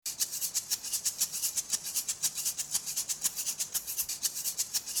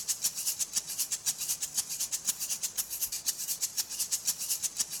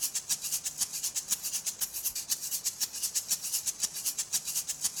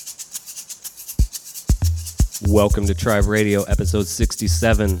Welcome to Tribe Radio, episode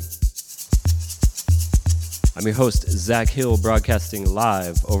 67. I'm your host, Zach Hill, broadcasting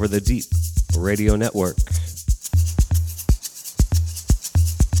live over the Deep Radio Network.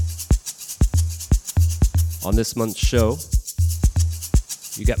 On this month's show,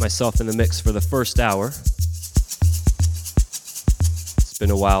 you got myself in the mix for the first hour. It's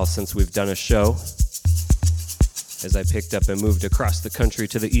been a while since we've done a show, as I picked up and moved across the country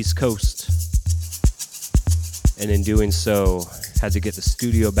to the East Coast. And in doing so, had to get the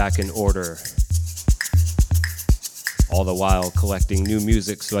studio back in order. All the while collecting new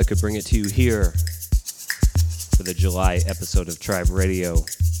music so I could bring it to you here for the July episode of Tribe Radio.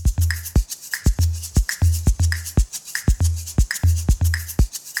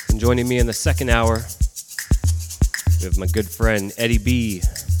 And joining me in the second hour, we have my good friend Eddie B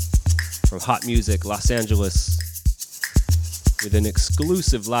from Hot Music Los Angeles with an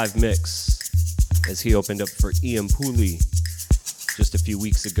exclusive live mix as he opened up for Ian Pooley just a few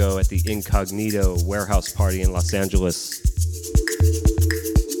weeks ago at the Incognito Warehouse Party in Los Angeles.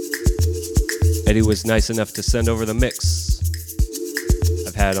 Eddie was nice enough to send over the mix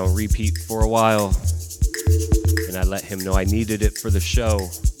I've had on repeat for a while, and I let him know I needed it for the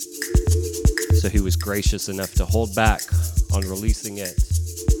show, so he was gracious enough to hold back on releasing it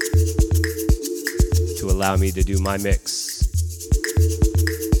to allow me to do my mix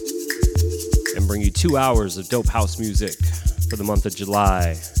and bring you 2 hours of dope house music for the month of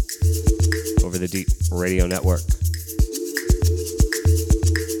July over the Deep Radio Network.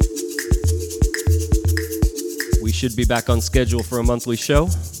 We should be back on schedule for a monthly show.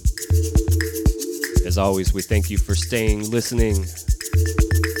 As always, we thank you for staying, listening,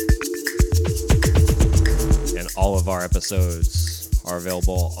 and all of our episodes are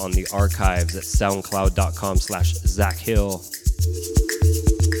available on the archives at soundcloud.com/ZachHill,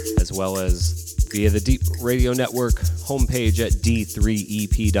 as well as via the Deep Radio Network homepage at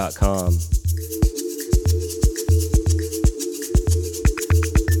d3ep.com.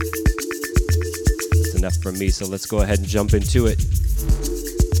 That's enough from me, so let's go ahead and jump into it.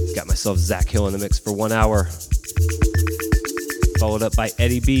 Got myself Zach Hill in the mix for 1 hour, followed up by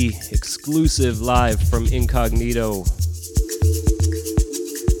Eddie B, exclusive live from Incognito.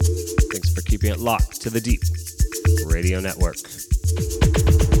 Thanks for keeping it locked to the Deep Radio Network.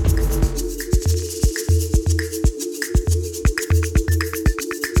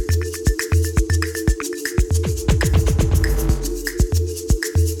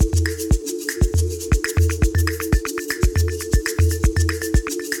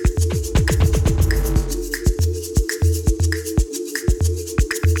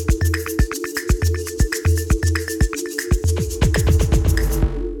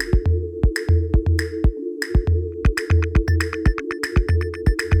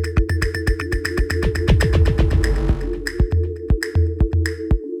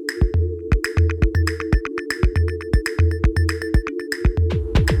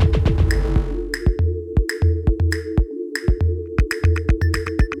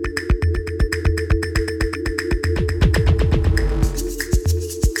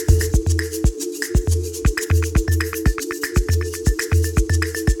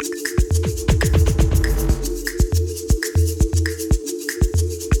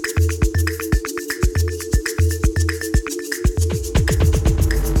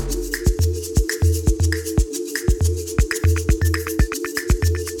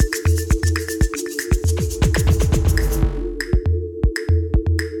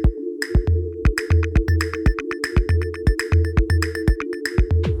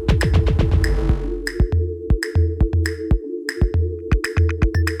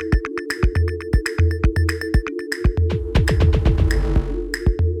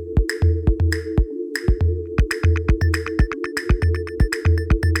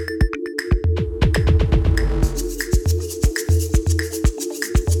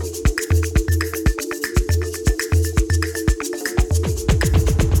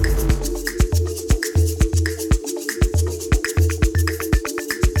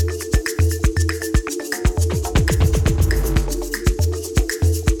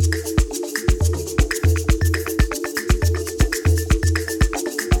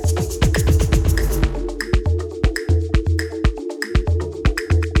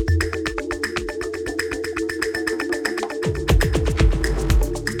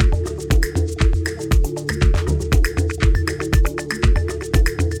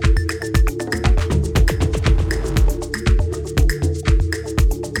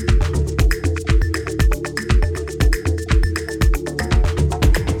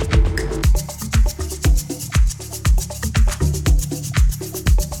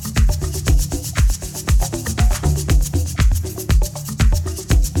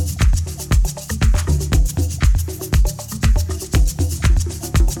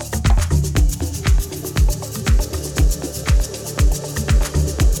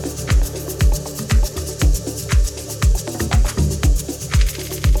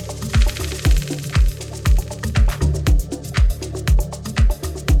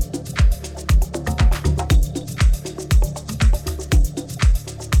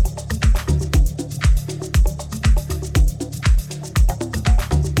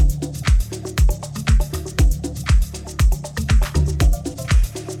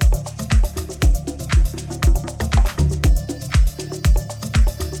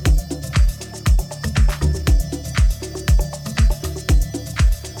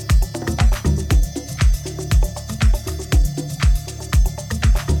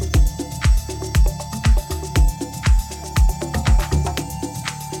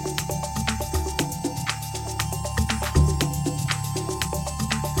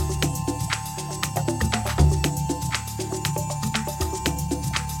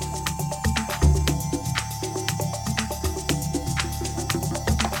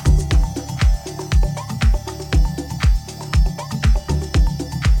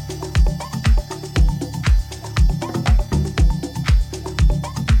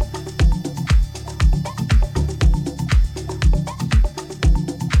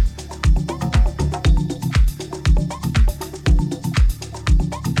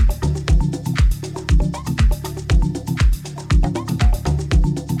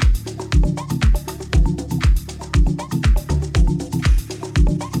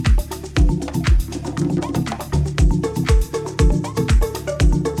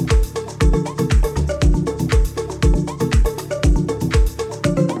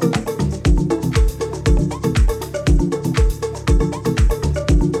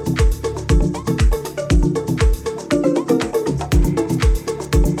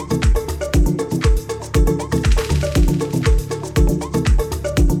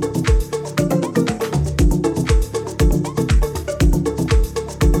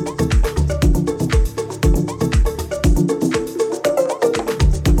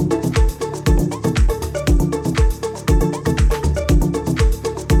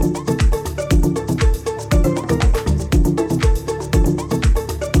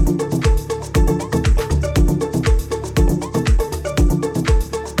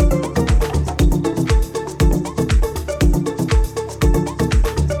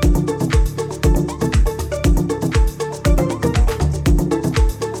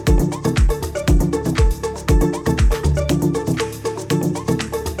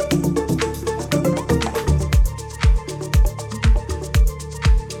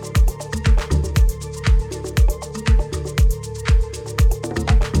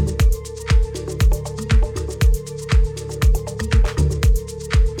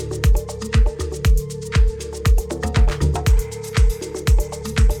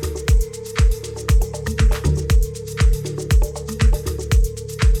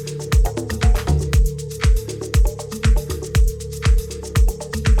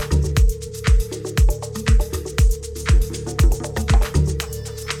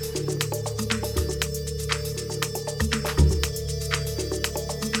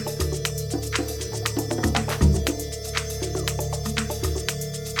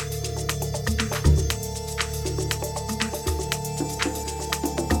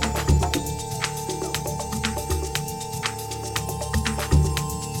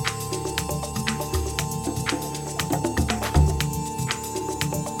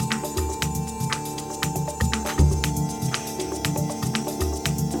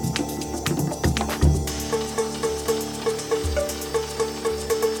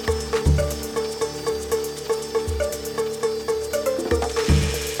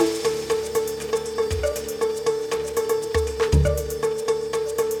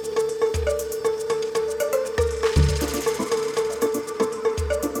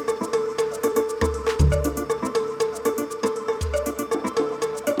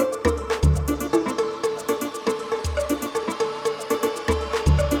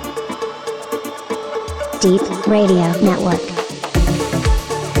 Deep Radio Network.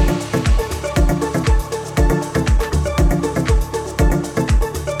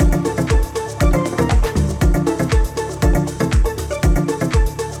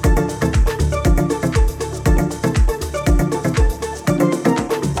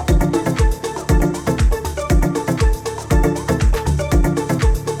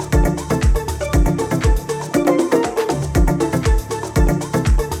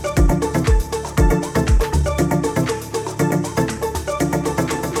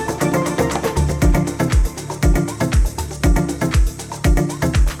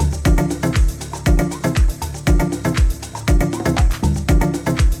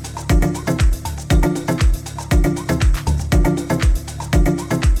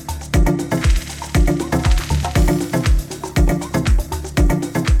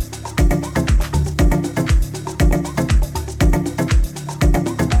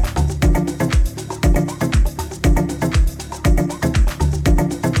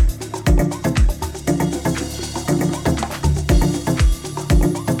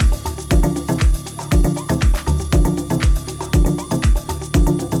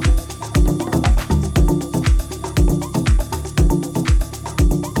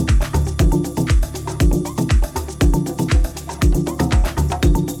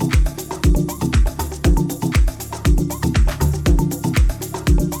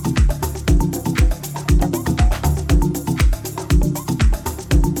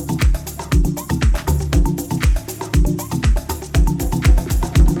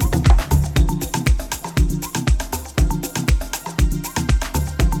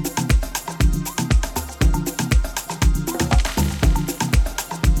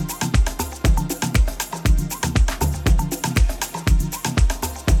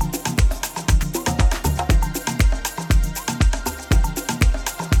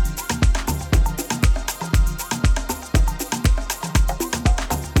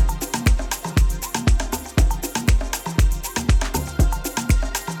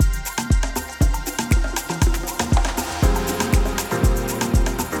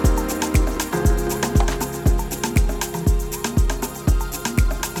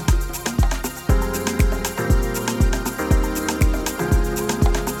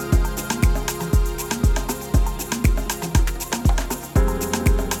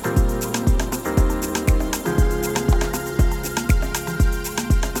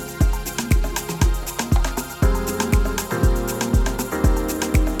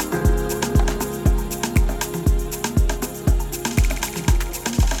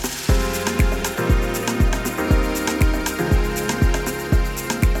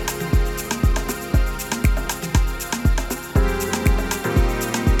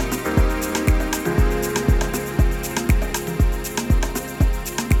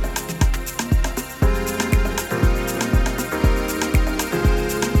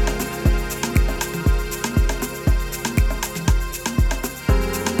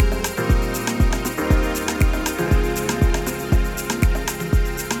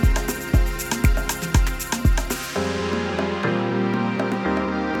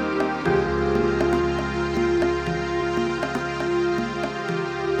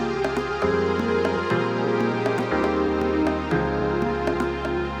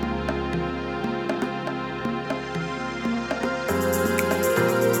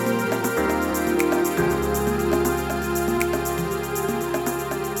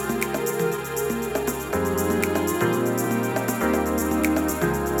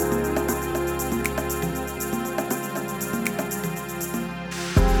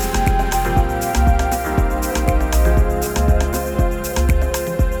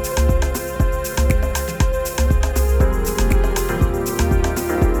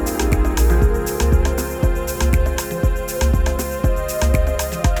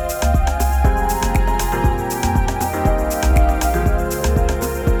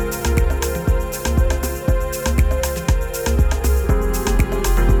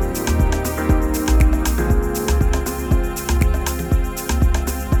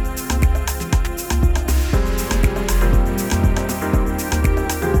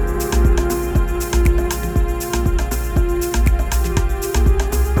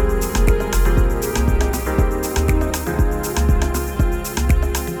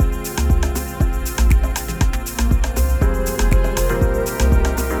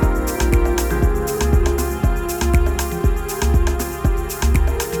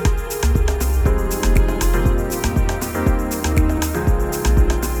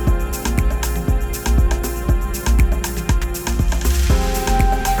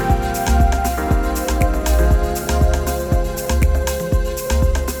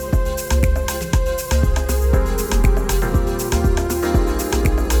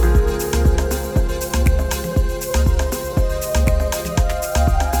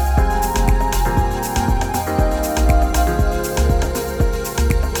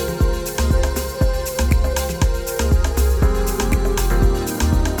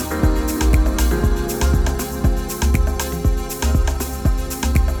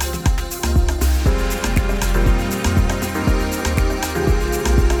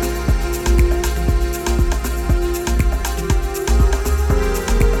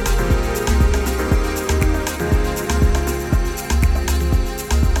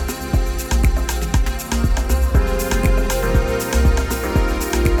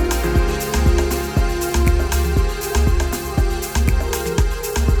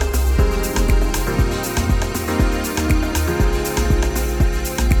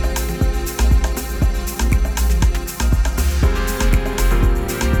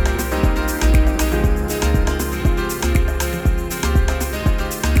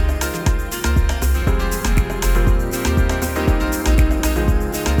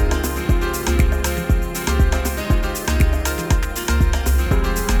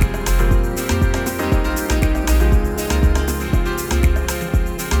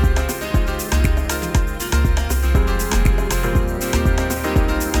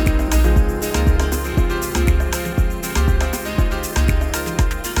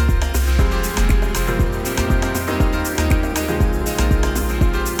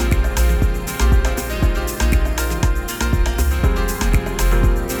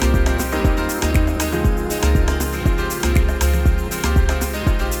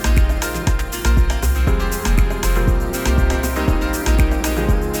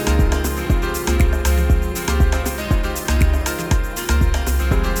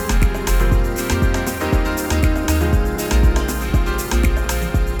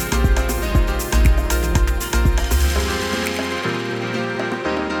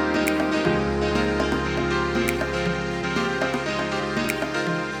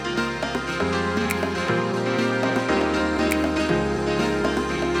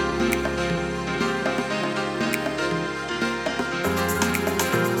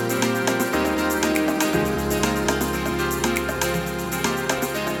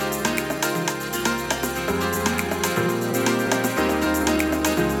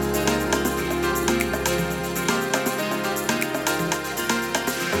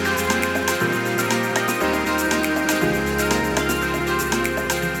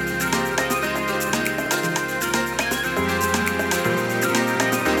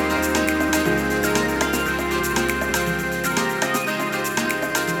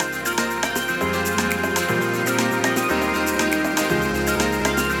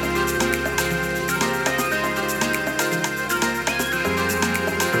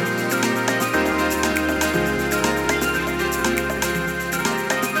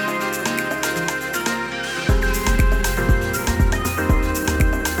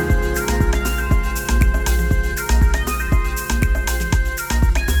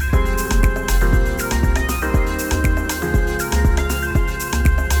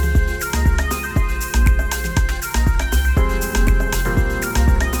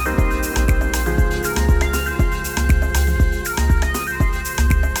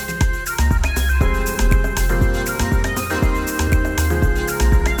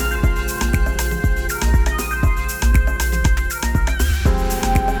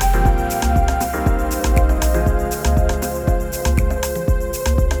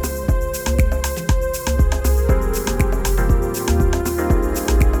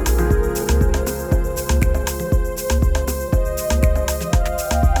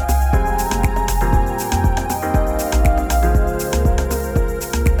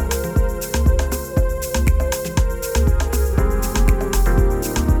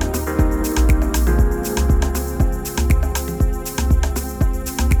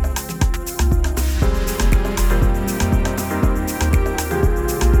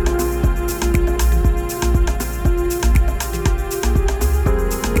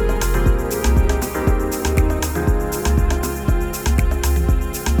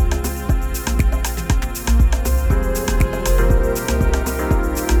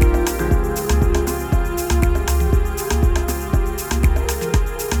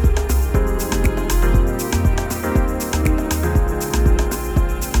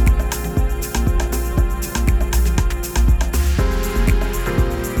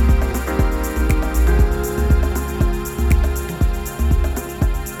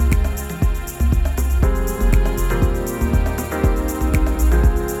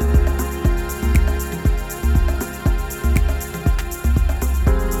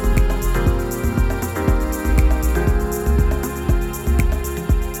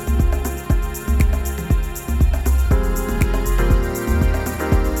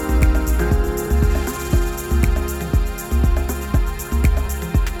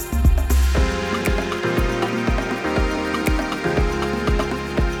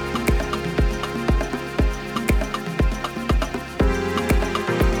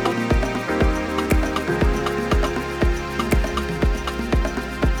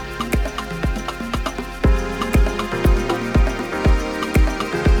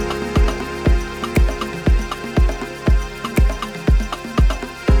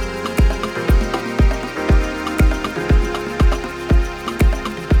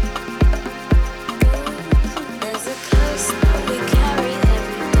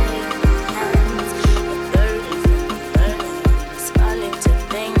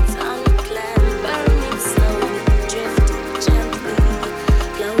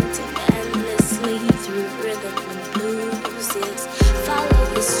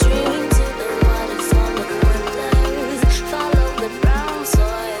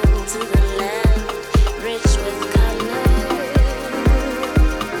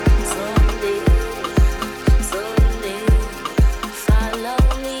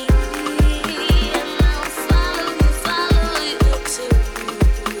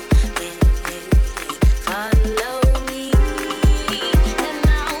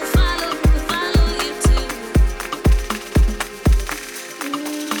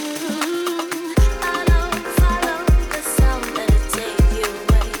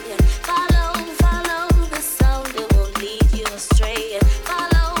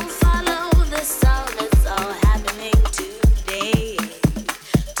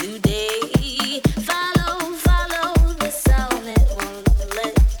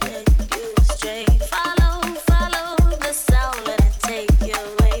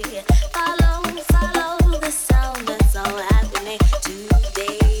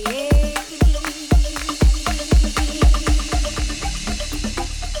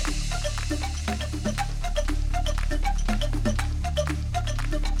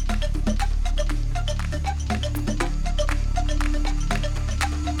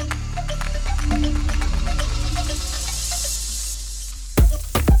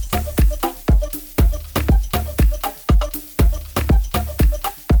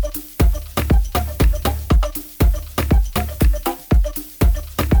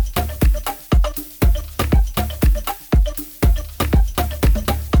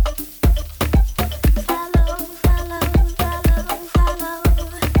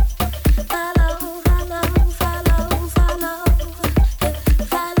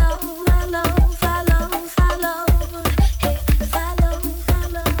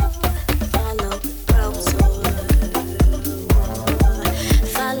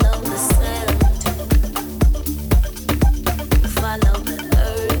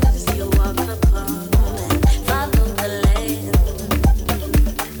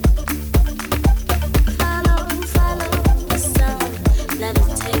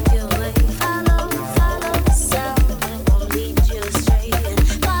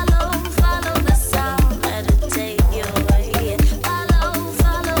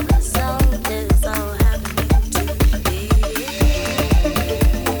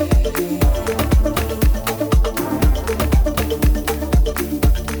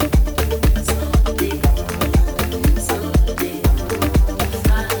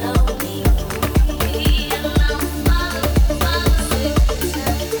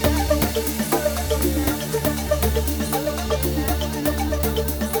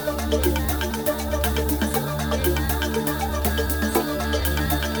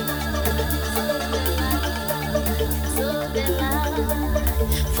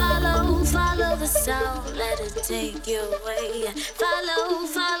 take you away. Follow,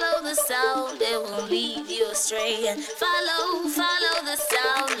 follow the sound, it won't lead you astray. Follow, follow the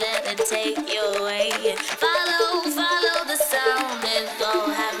sound, let it take you away. Follow, follow the sound, it's all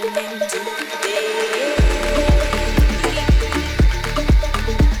happening today.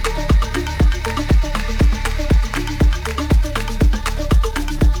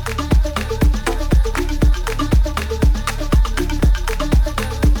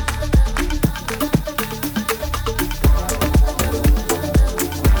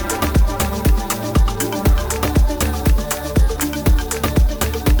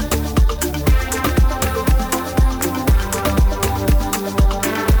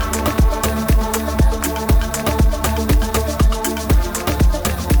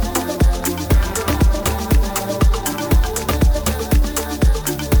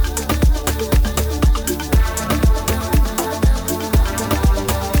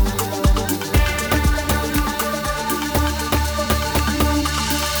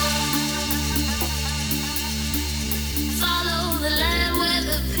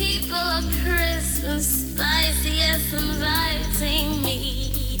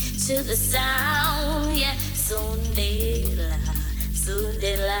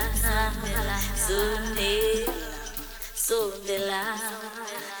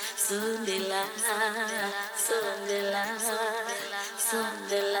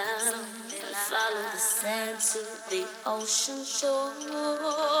 Follow the sand to the ocean shore,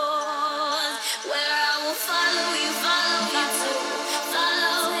 where I will follow you too.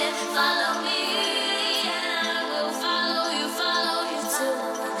 Follow it, follow me, and I will follow you too.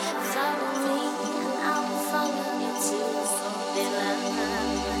 Follow me, and I will follow you too. So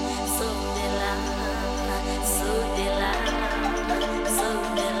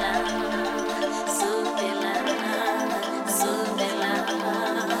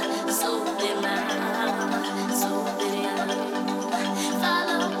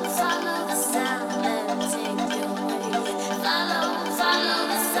follow the sound, let it take you away. Follow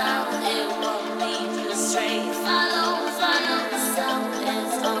the sound, it won't lead you astray. Follow the sound,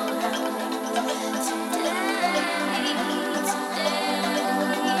 it's all happening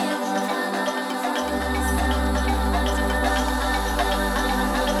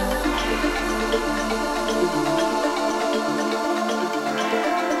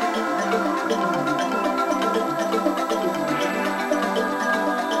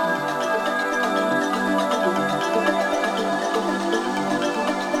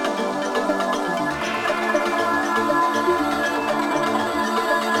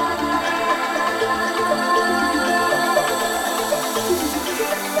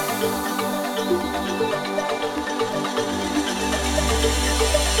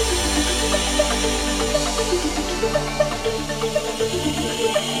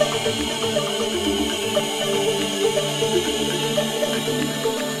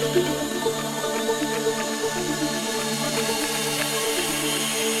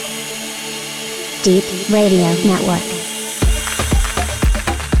Deep Radio Network.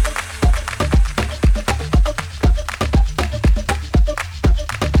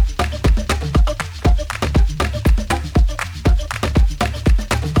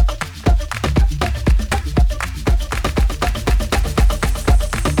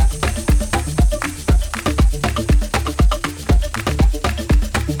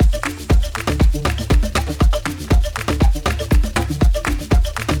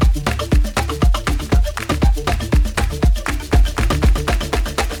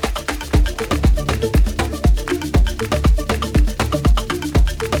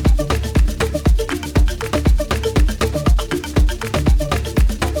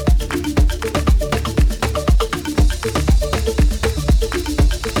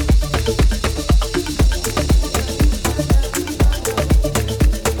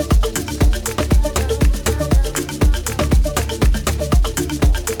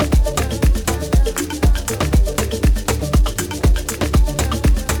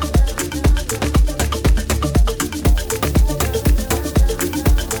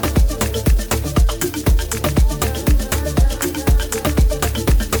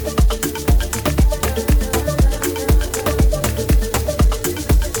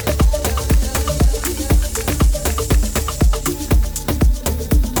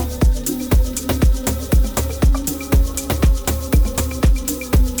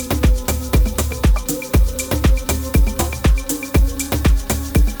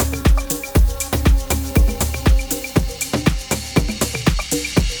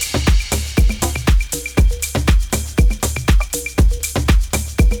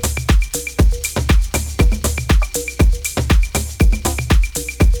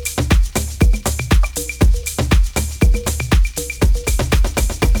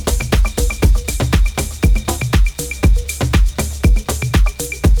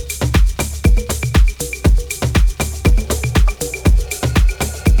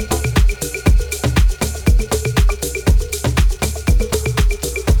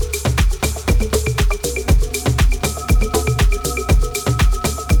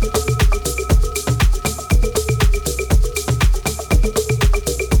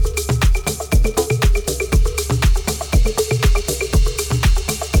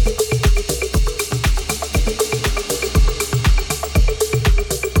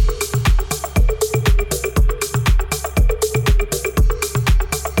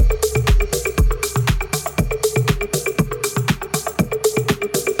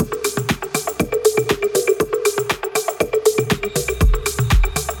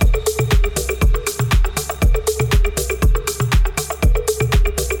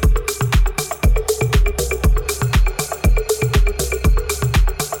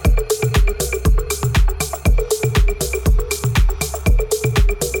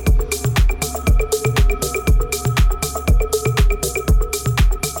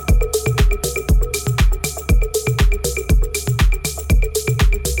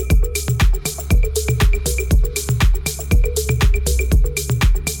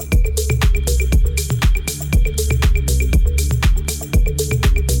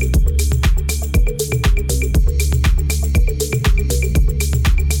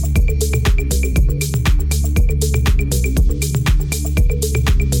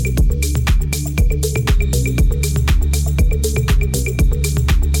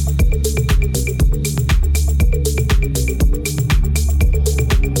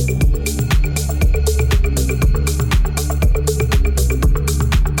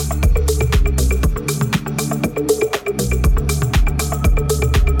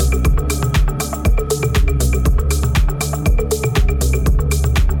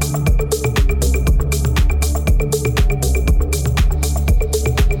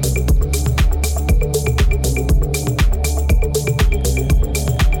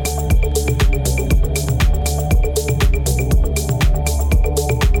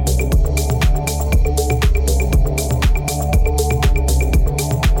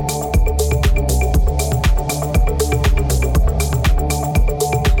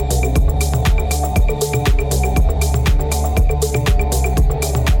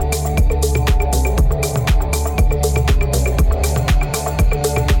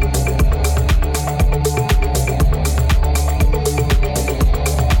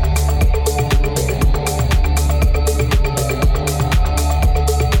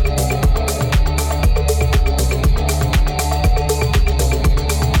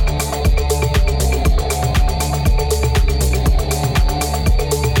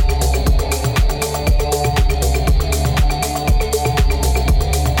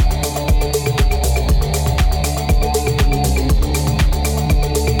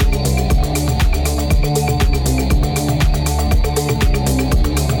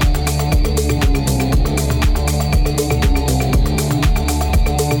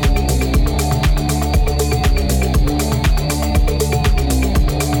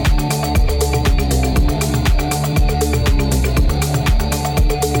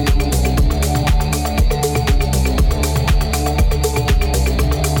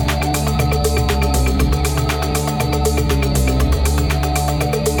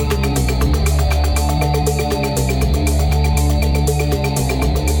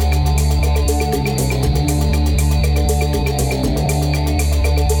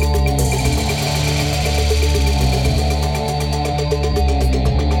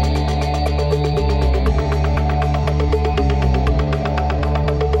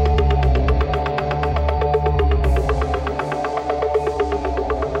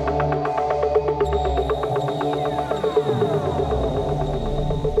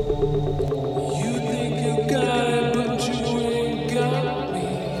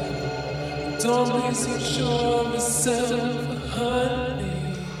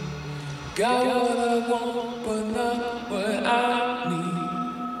 Got what I want, but not what I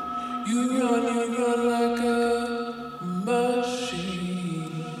need. You run like a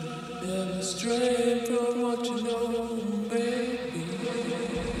machine. Never stray from what you know, baby.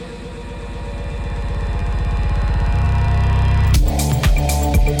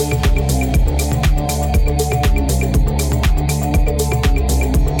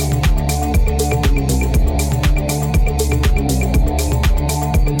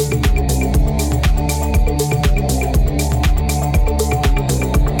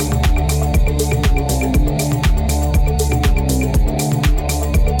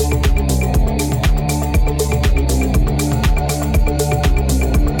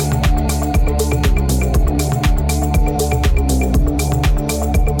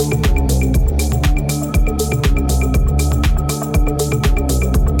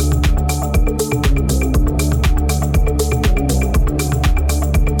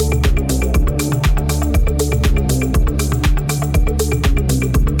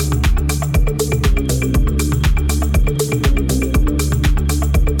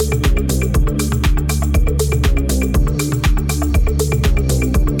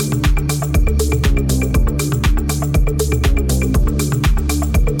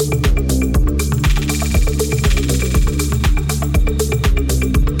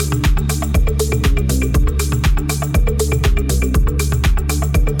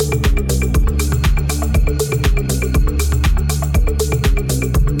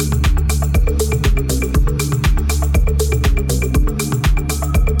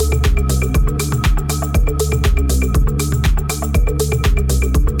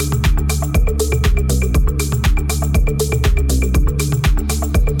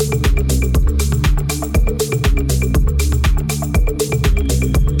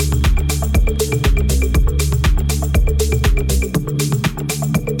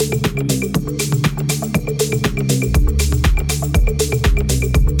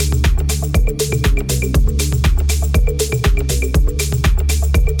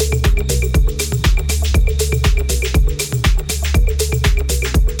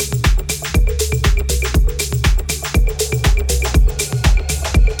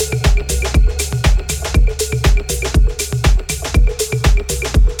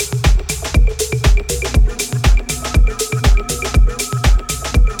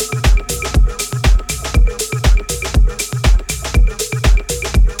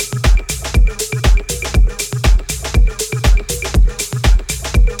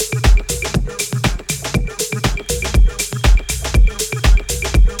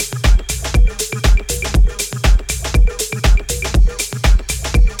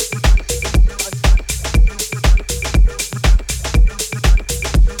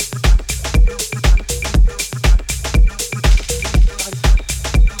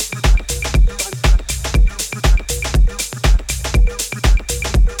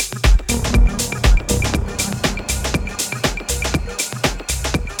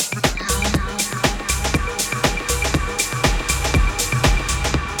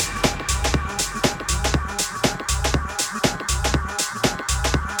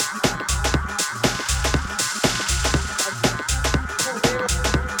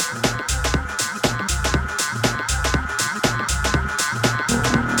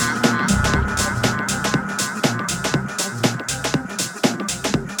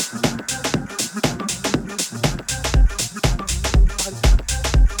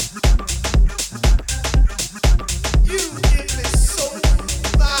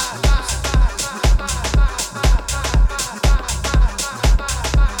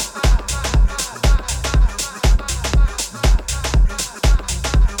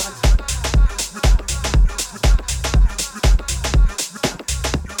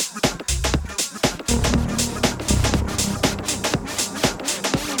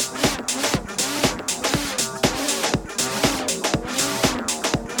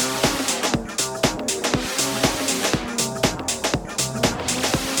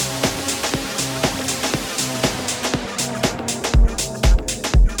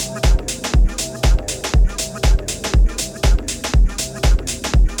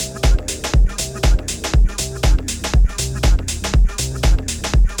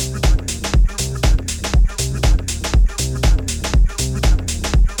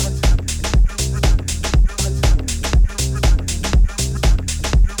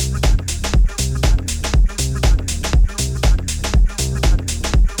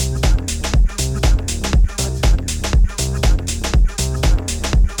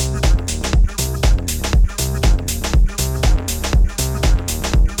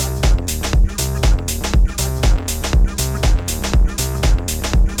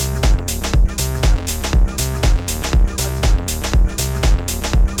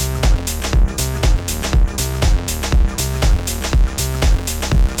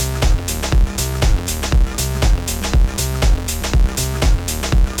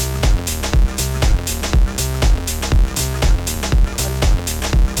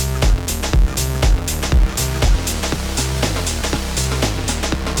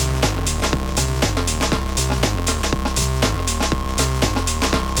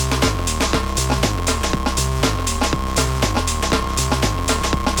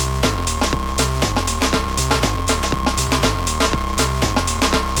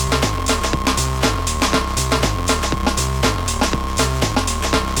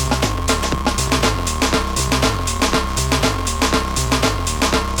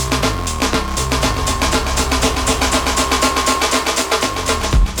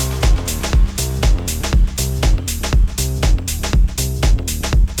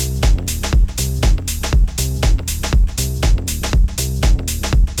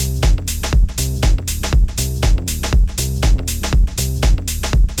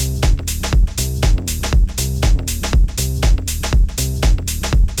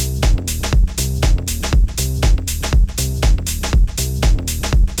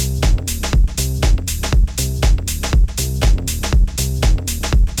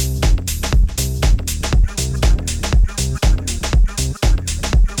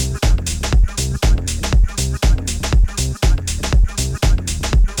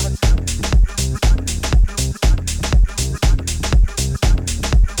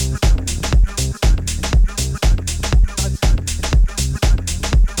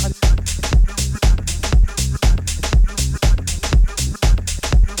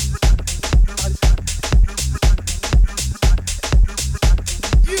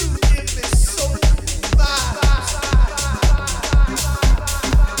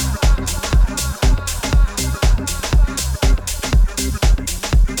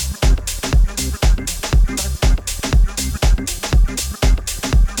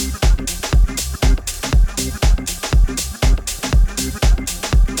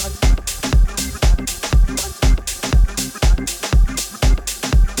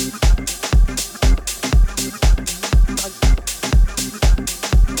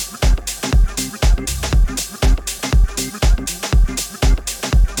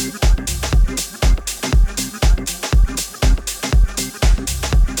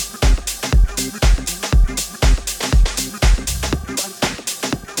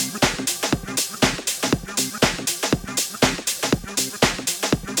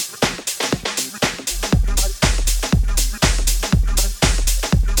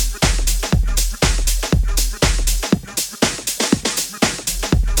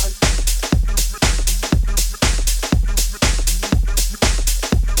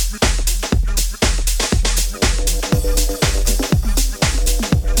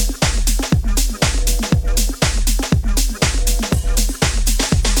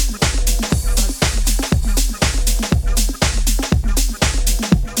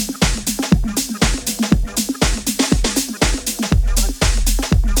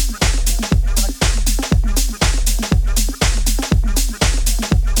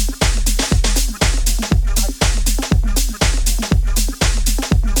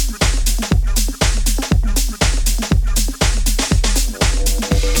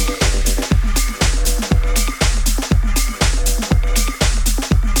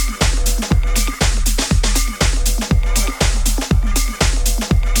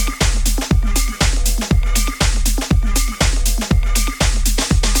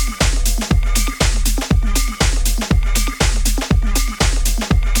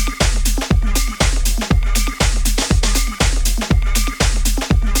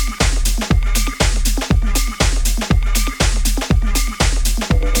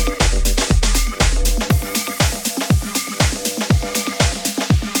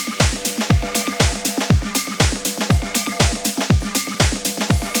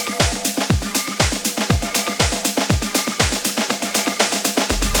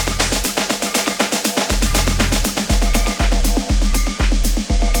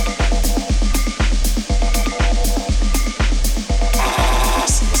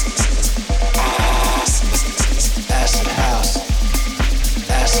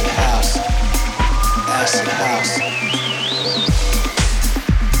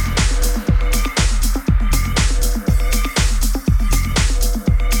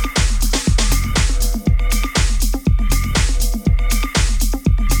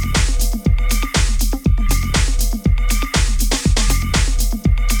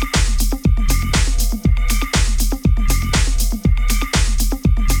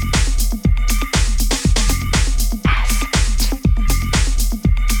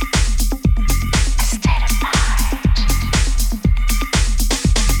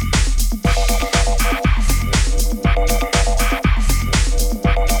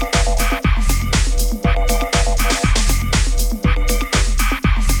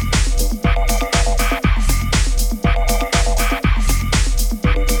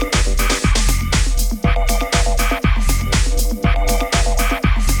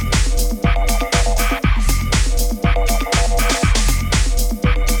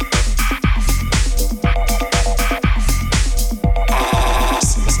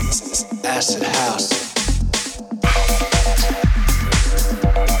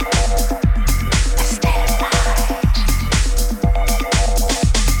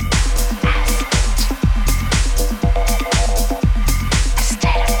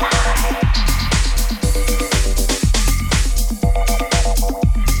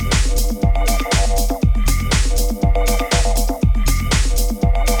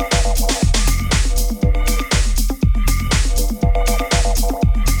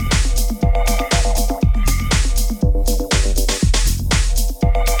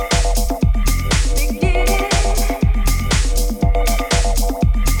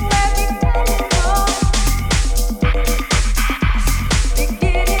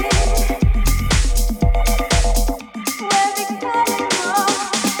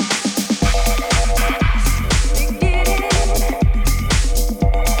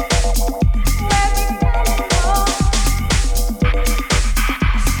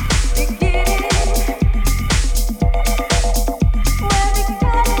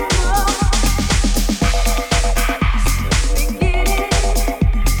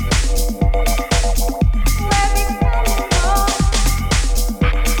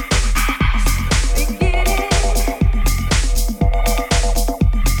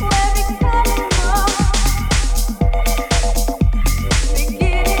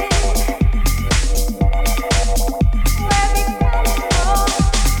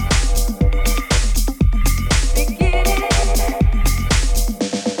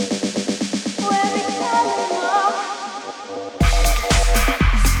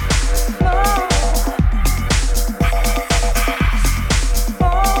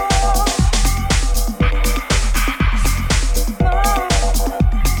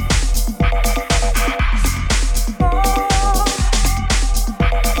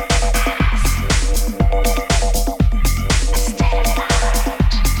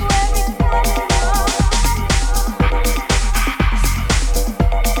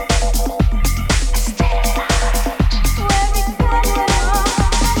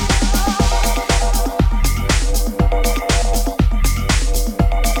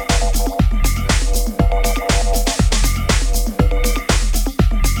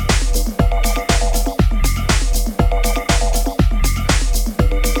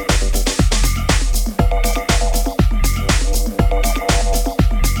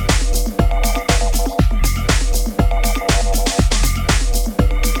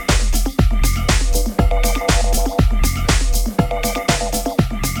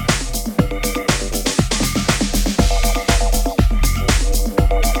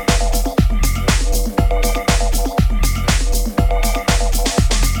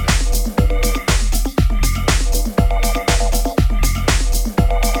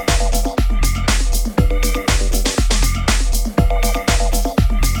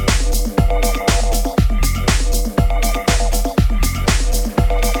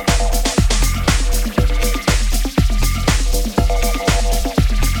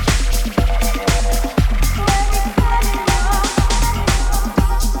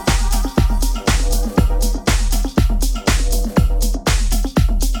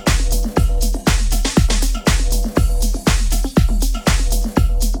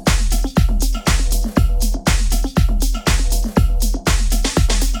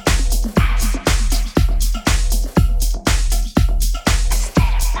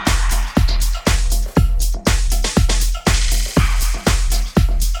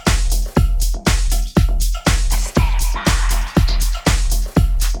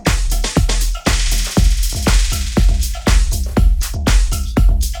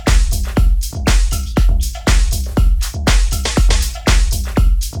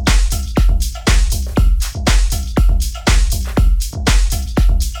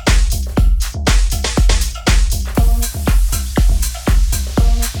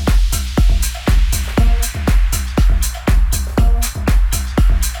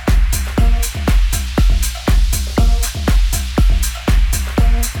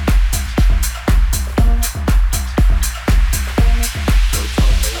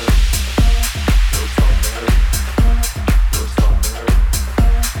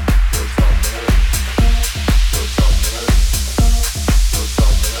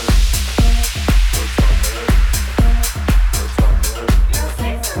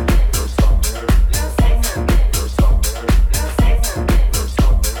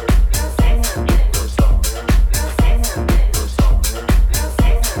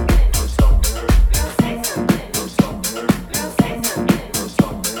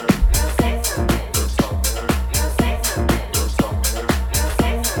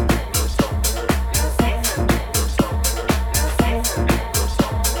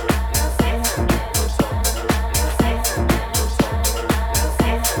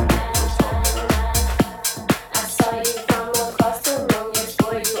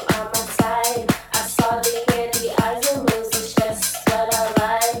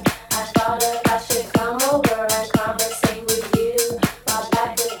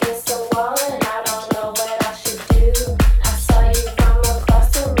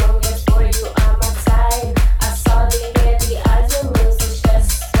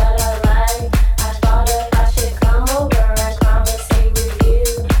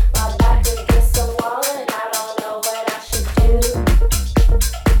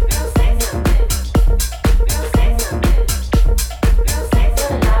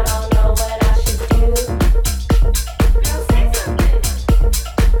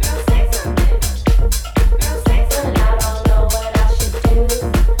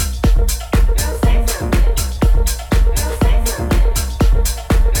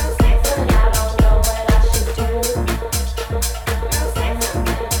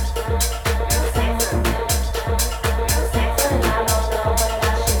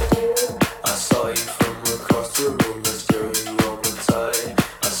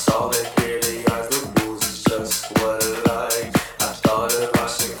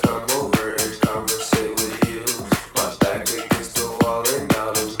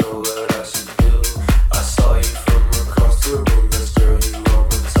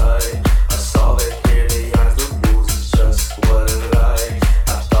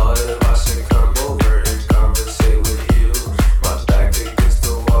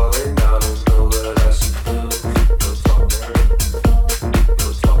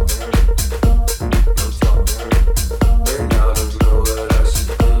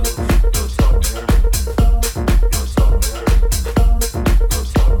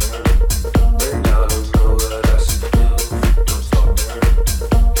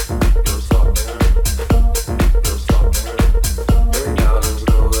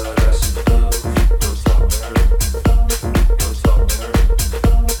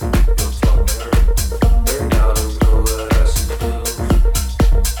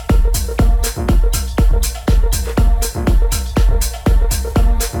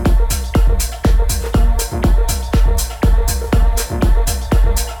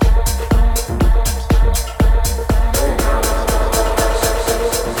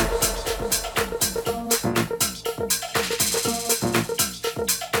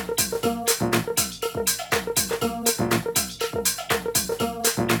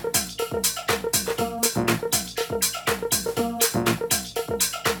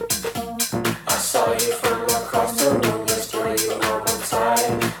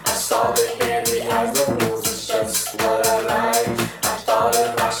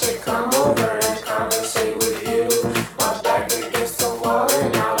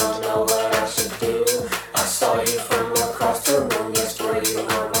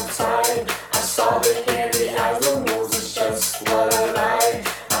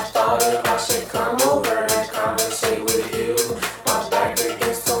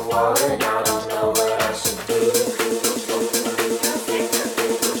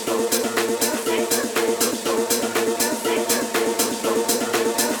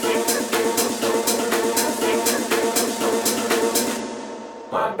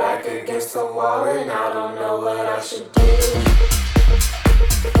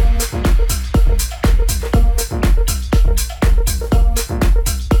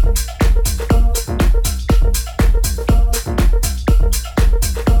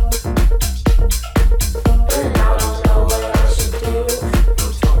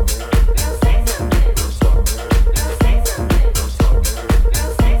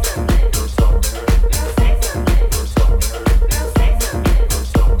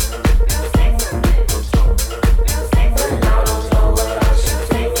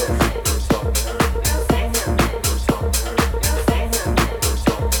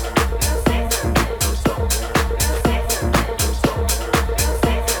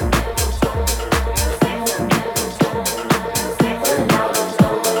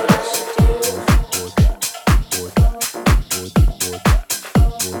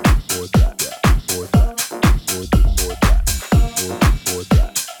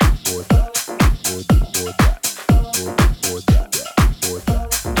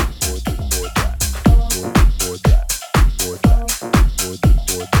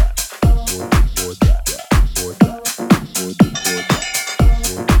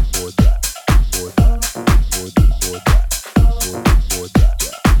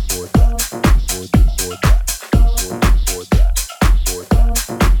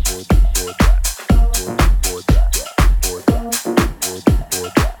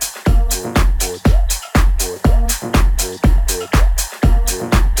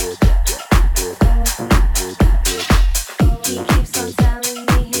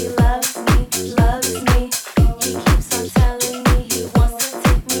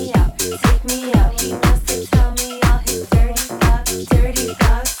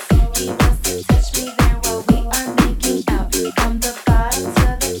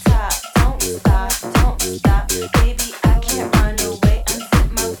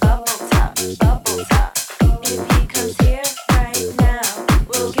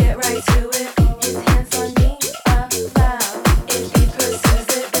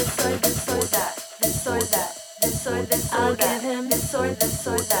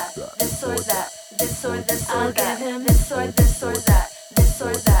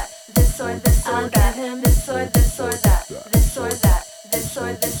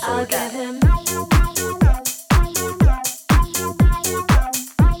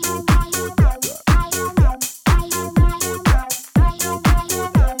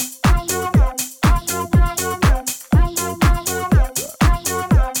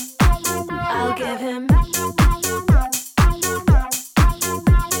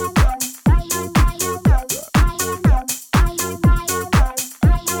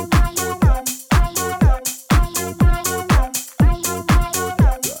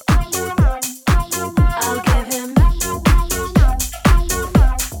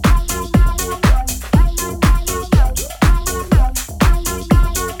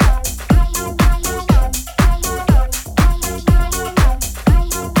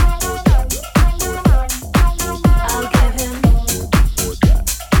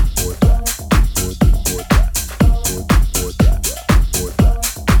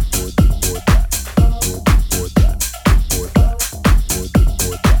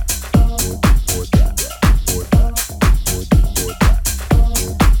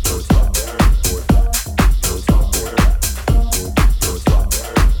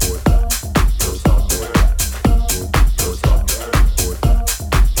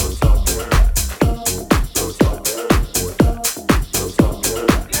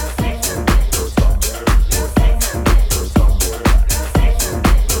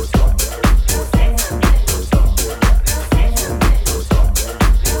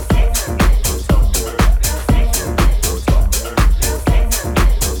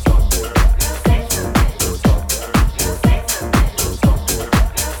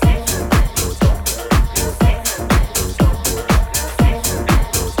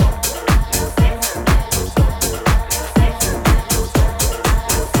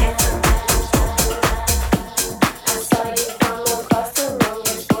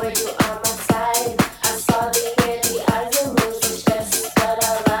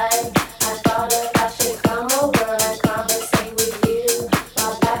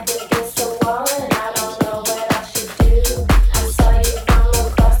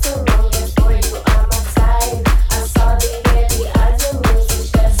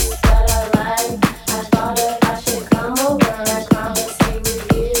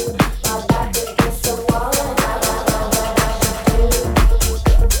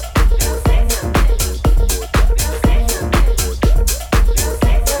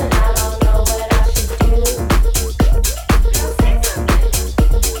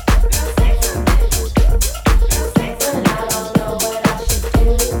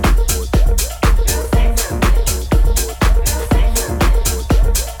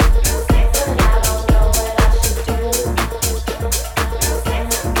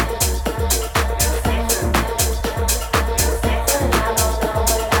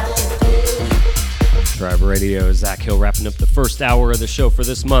 Tribe Radio. Zach Hill wrapping up the first hour of the show for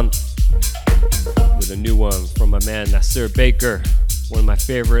this month with a new one from my man Nasir Baker, one of my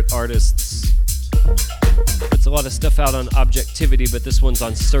favorite artists. Puts a lot of stuff out on Objectivity, but this one's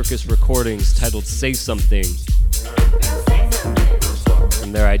on Circus Recordings titled Say Something.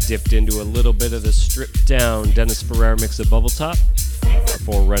 From there I dipped into a little bit of the stripped down Dennis Ferrer mix of Bubble Top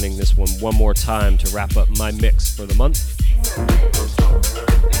before running this one more time to wrap up my mix for the month.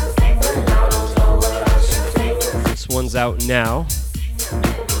 This one's out now.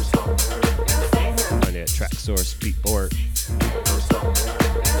 On a Traxsource Beatport.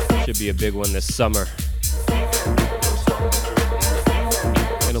 Should be a big one this summer.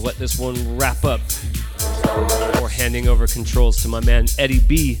 Gonna let this one wrap up before handing over controls to my man Eddie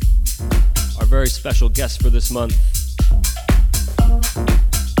B, our very special guest for this month.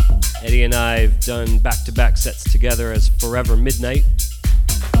 Eddie and I have done back-to-back sets together as Forever Midnight.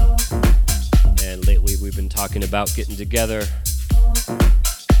 And lately we've been talking about getting together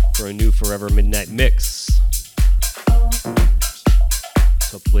for a new Forever Midnight mix.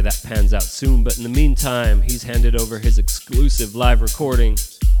 So hopefully that pans out soon, but in the meantime, he's handed over his exclusive live recording,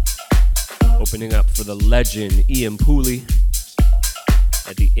 opening up for the legend Ian Pooley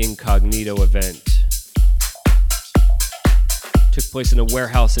at the Incognito event. Took place in a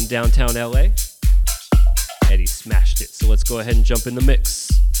warehouse in downtown LA. Eddie smashed it, so let's go ahead and jump in the mix.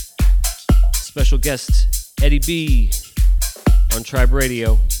 Special guest Eddie B on Tribe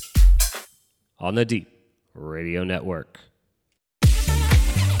Radio on the Deep Radio Network.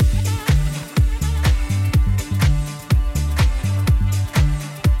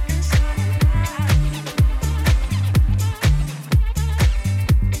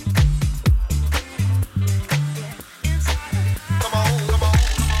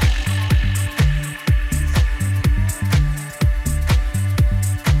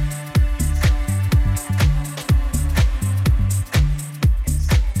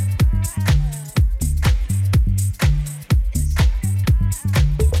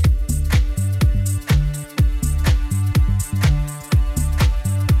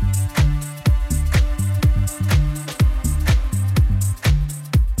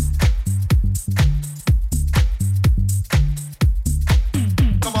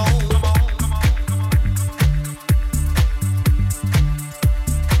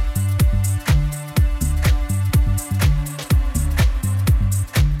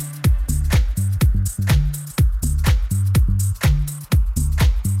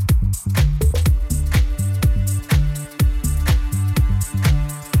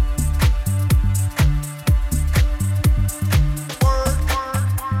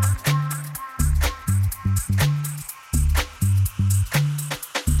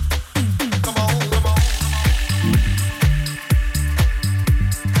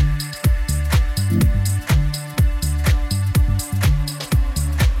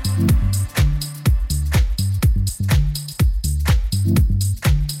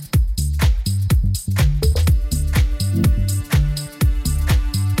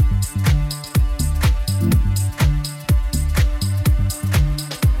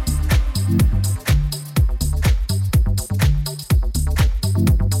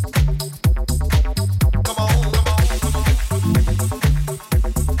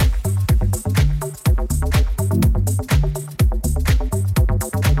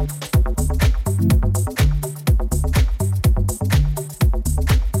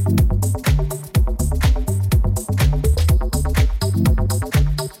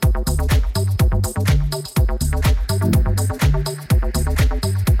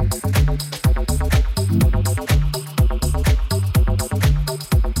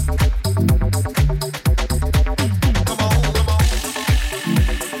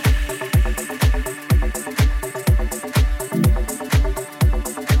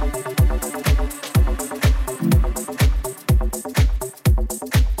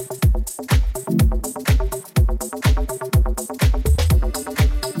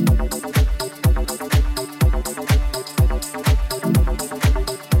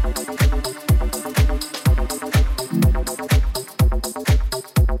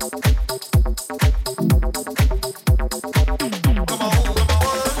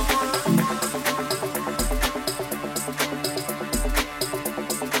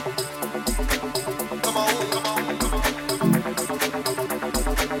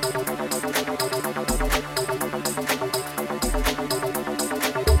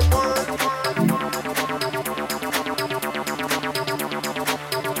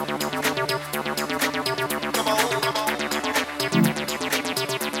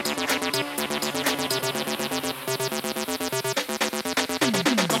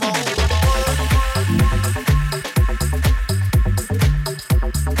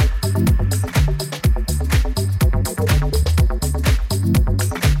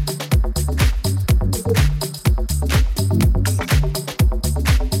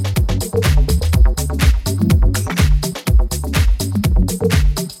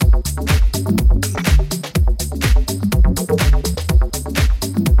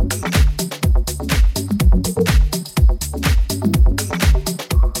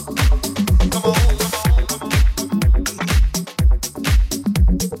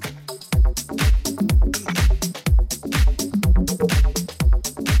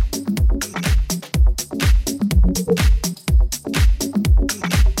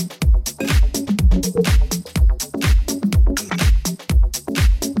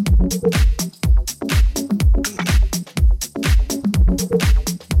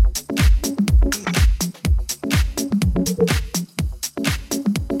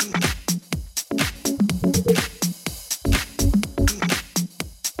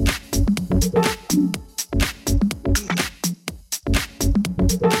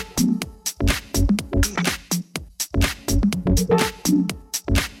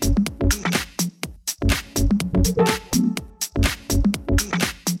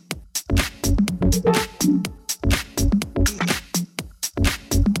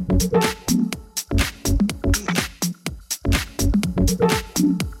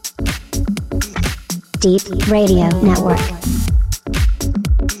 Deep Radio Network.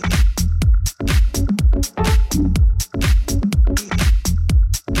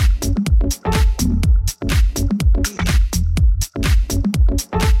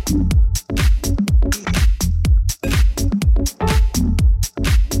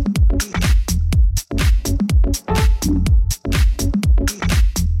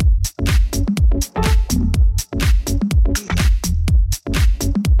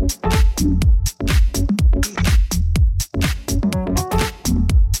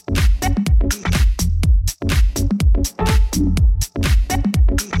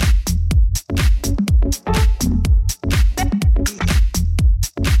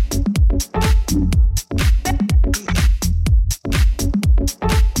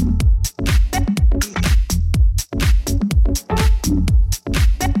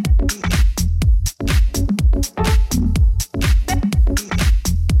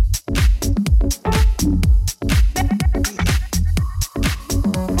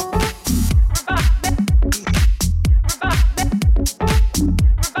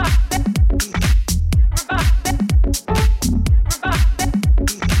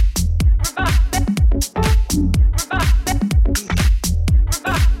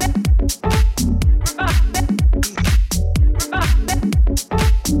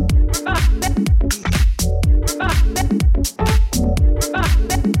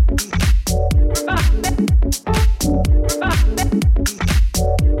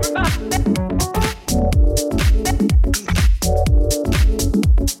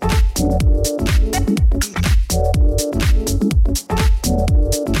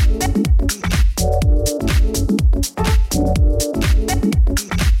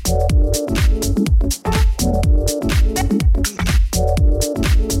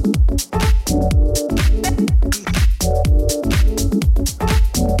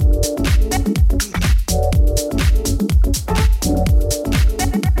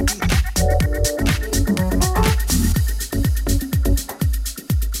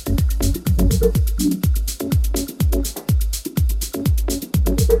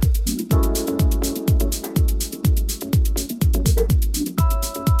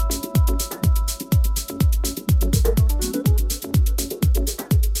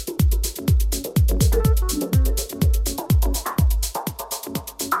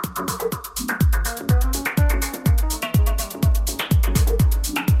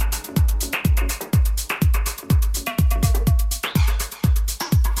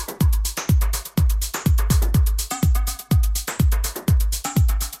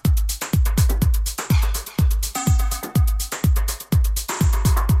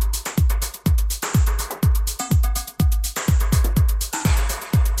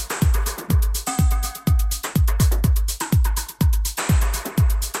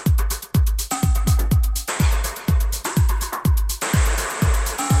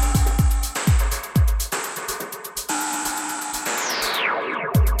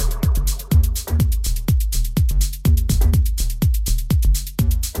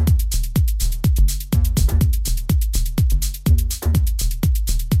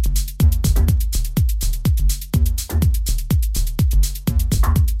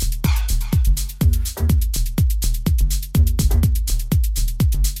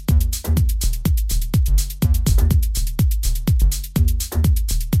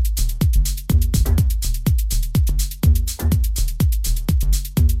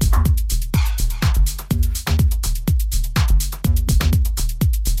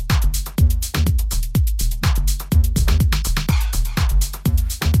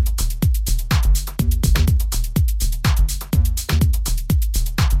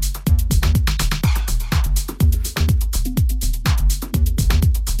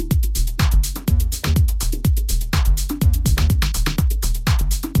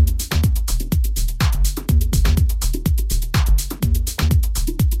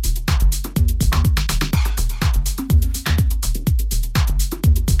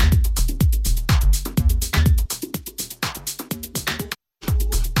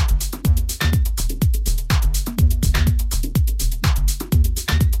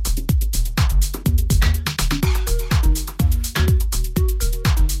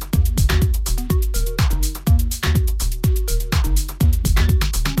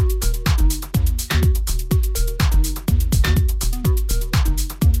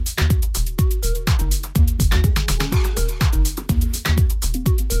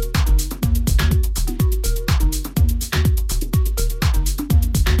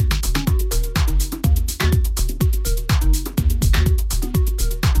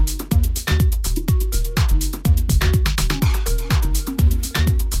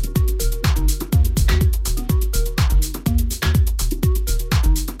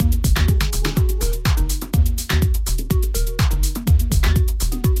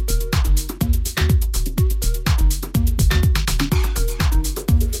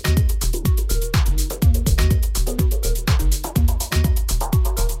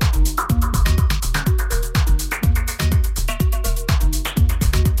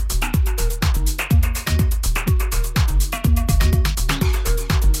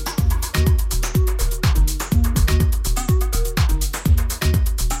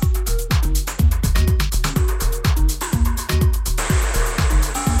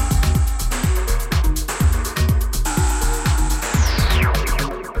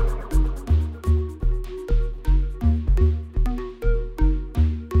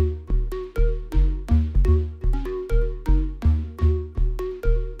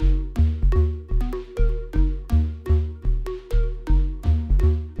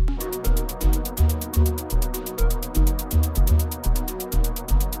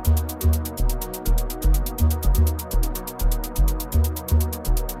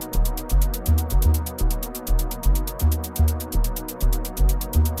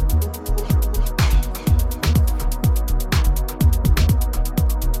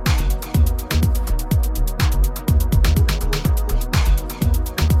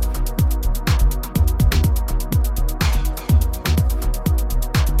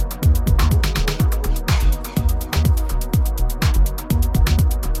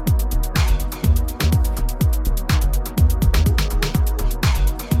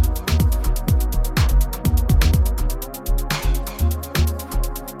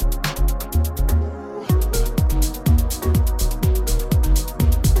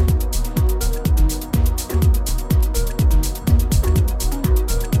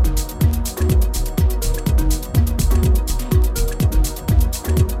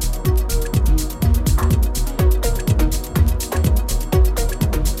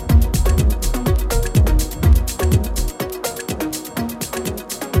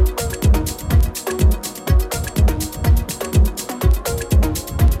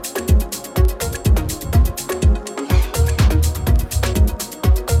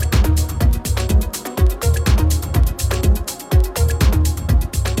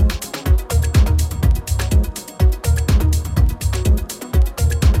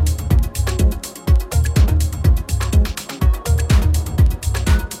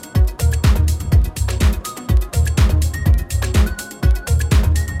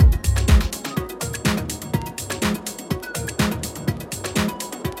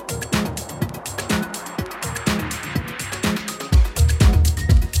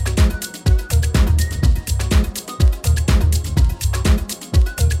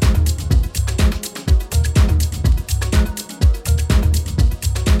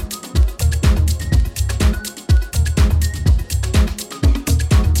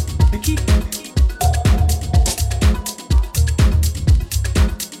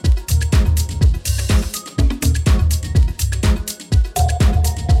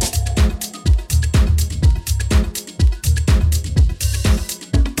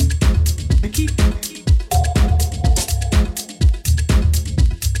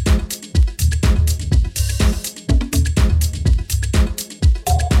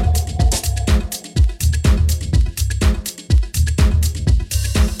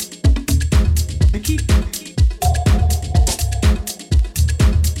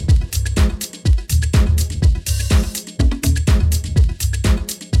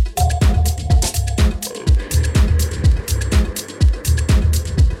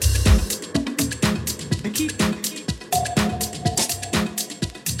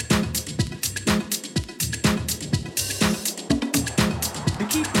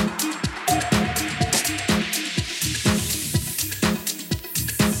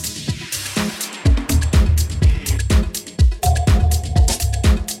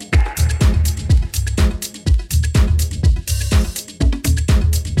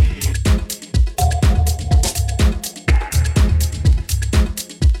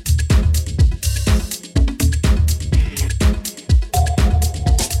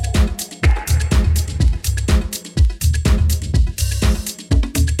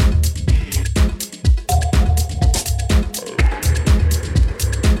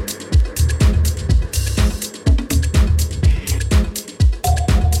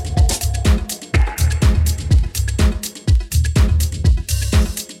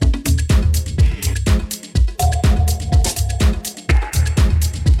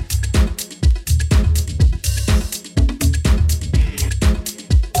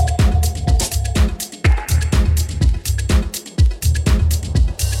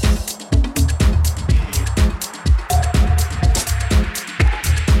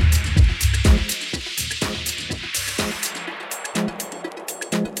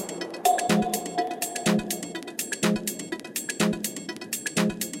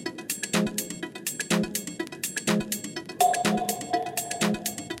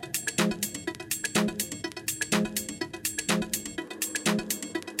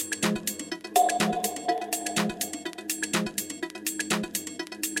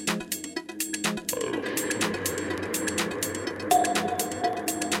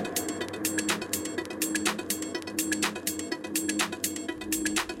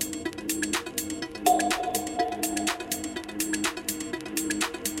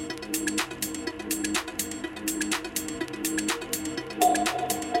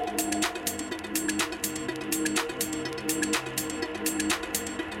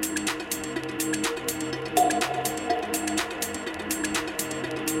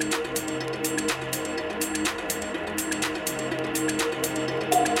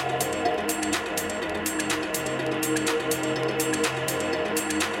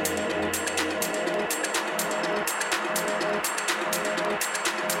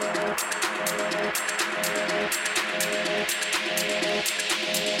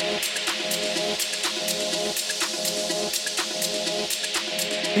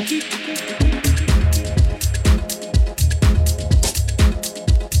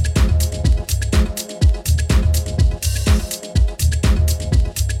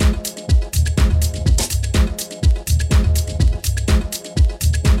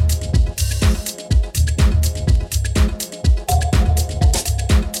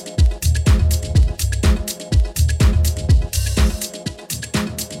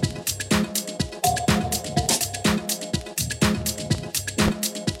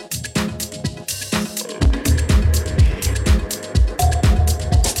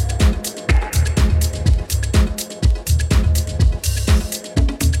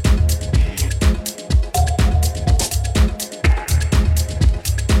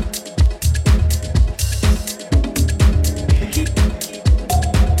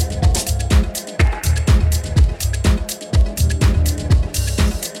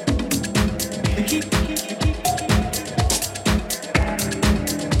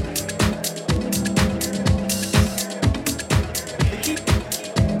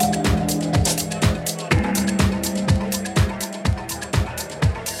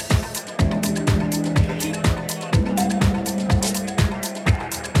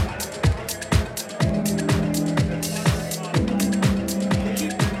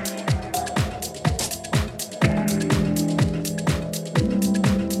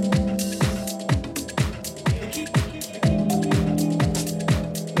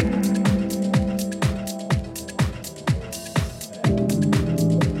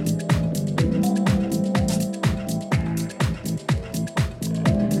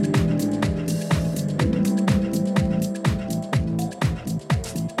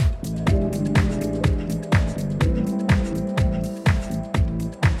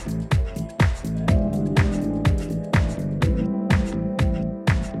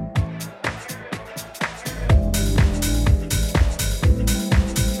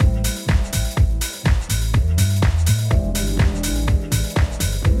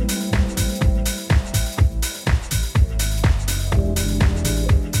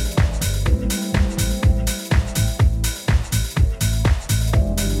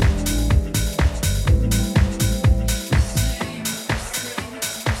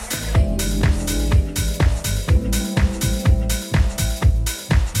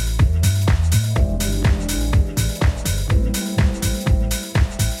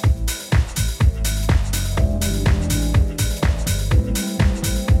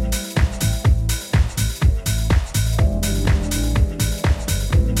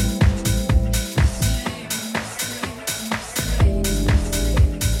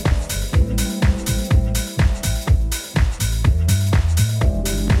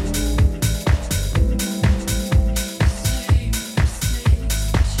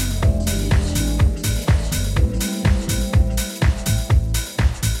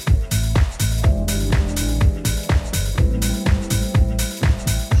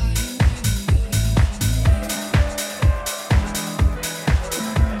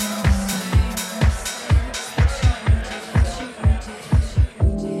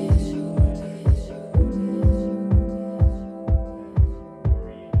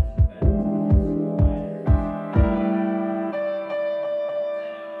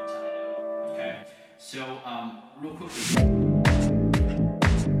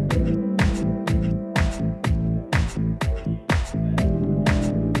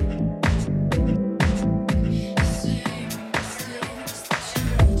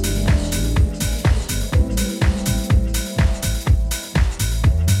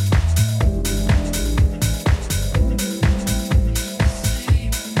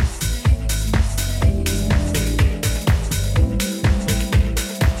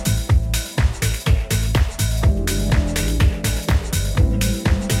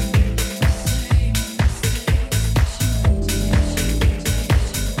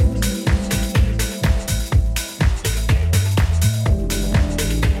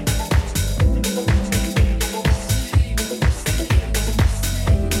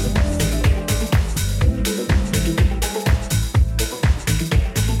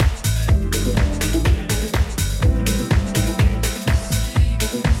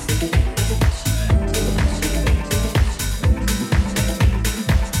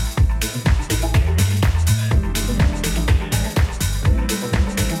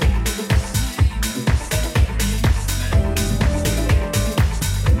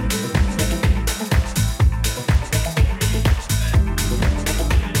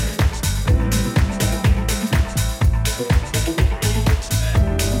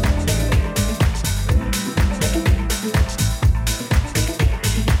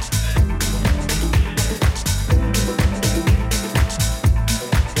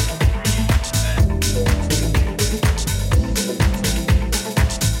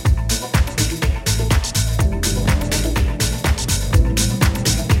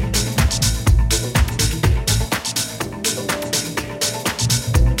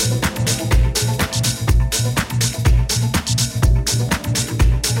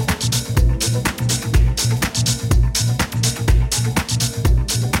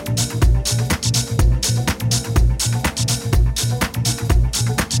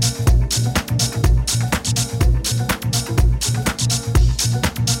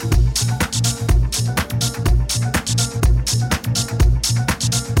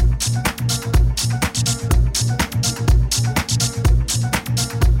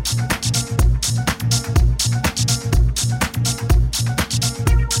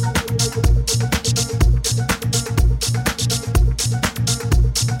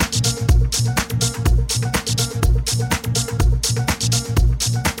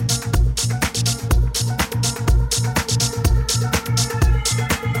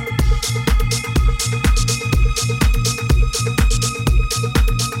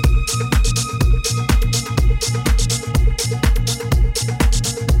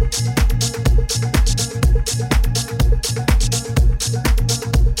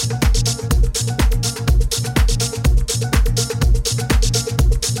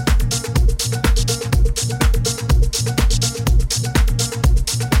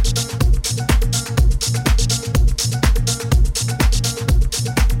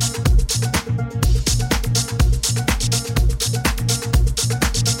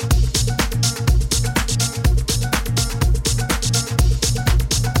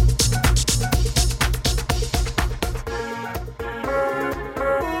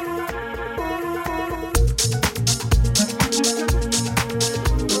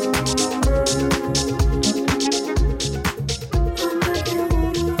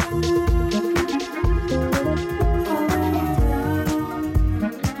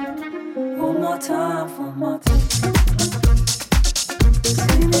 time for my taste.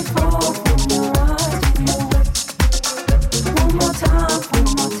 See me fall from your eyes to your waist. One more time for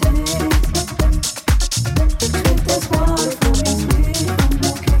my taste. Drink this water from your sweet from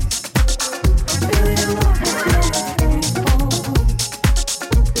your case. Feel your love, feel your faithful.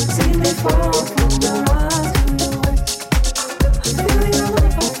 See me fall from your eyes to your waist. Feel your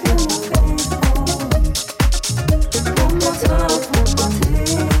love, feel your faithful. One more time for my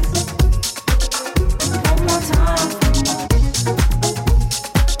taste. One more time for my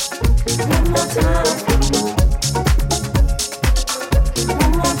one more time for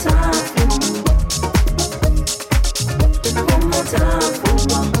one more time for one more time for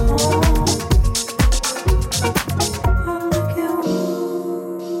my home. I'll make it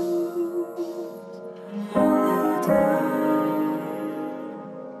I'll lay it down.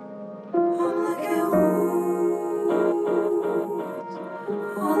 I'll make it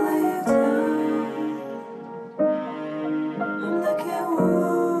I'll lay it down. I'm like it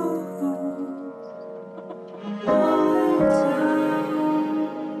I'll lay it down.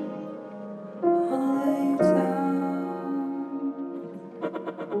 I'll lay it down.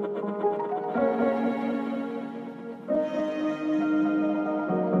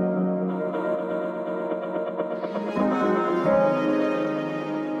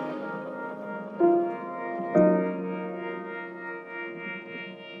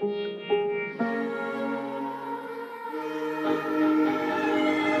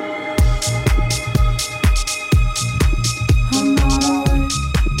 I'm not awake.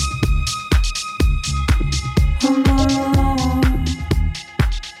 I'm not alone.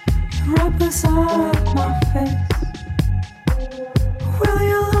 You're right beside my face. Will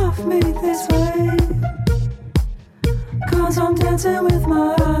you love me this way? 'Cause I'm dancing with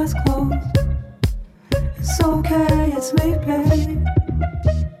my eyes closed. It's okay, it's me, babe.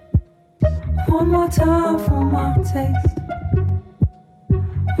 One more time for my taste.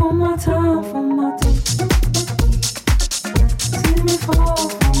 One more time for my taste. See me fall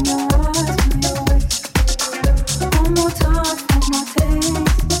from your eyes to your waist. One more time for my taste.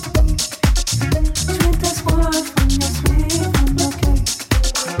 Drink this wine from your sweet from your case.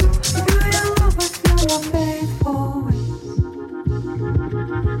 Feel your love, I feel your faithful ways.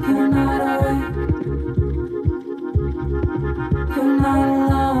 You're not awake. You're not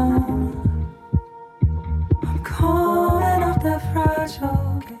alone. I'm calling up that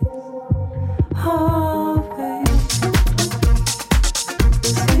fragile case. Oh, babe.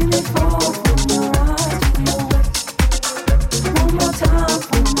 See me fall from your eyes to your waist. One more time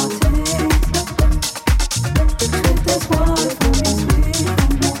for my taste. Drink this water from your sweet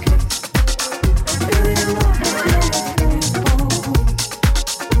from your case. Feel your love, I feel your faithful.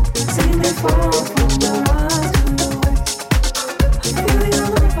 See me fall from your eyes to your waist. Feel your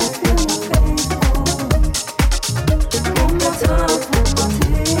love, I feel your faithful. One more time for my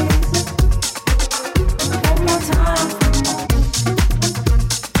taste. One more time for my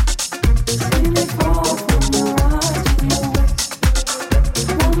see me fall from your eyes to your waist.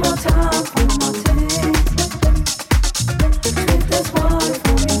 One more time for my taste. Drink this water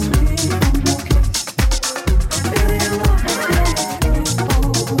from your sweet from your case. Feel your love, I feel your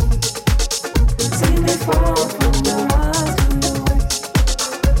faithful. See me fall from your eyes to your waist.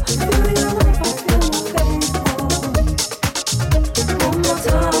 Feel your love, I feel your faithful. One more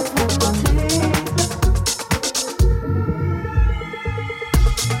time for my taste.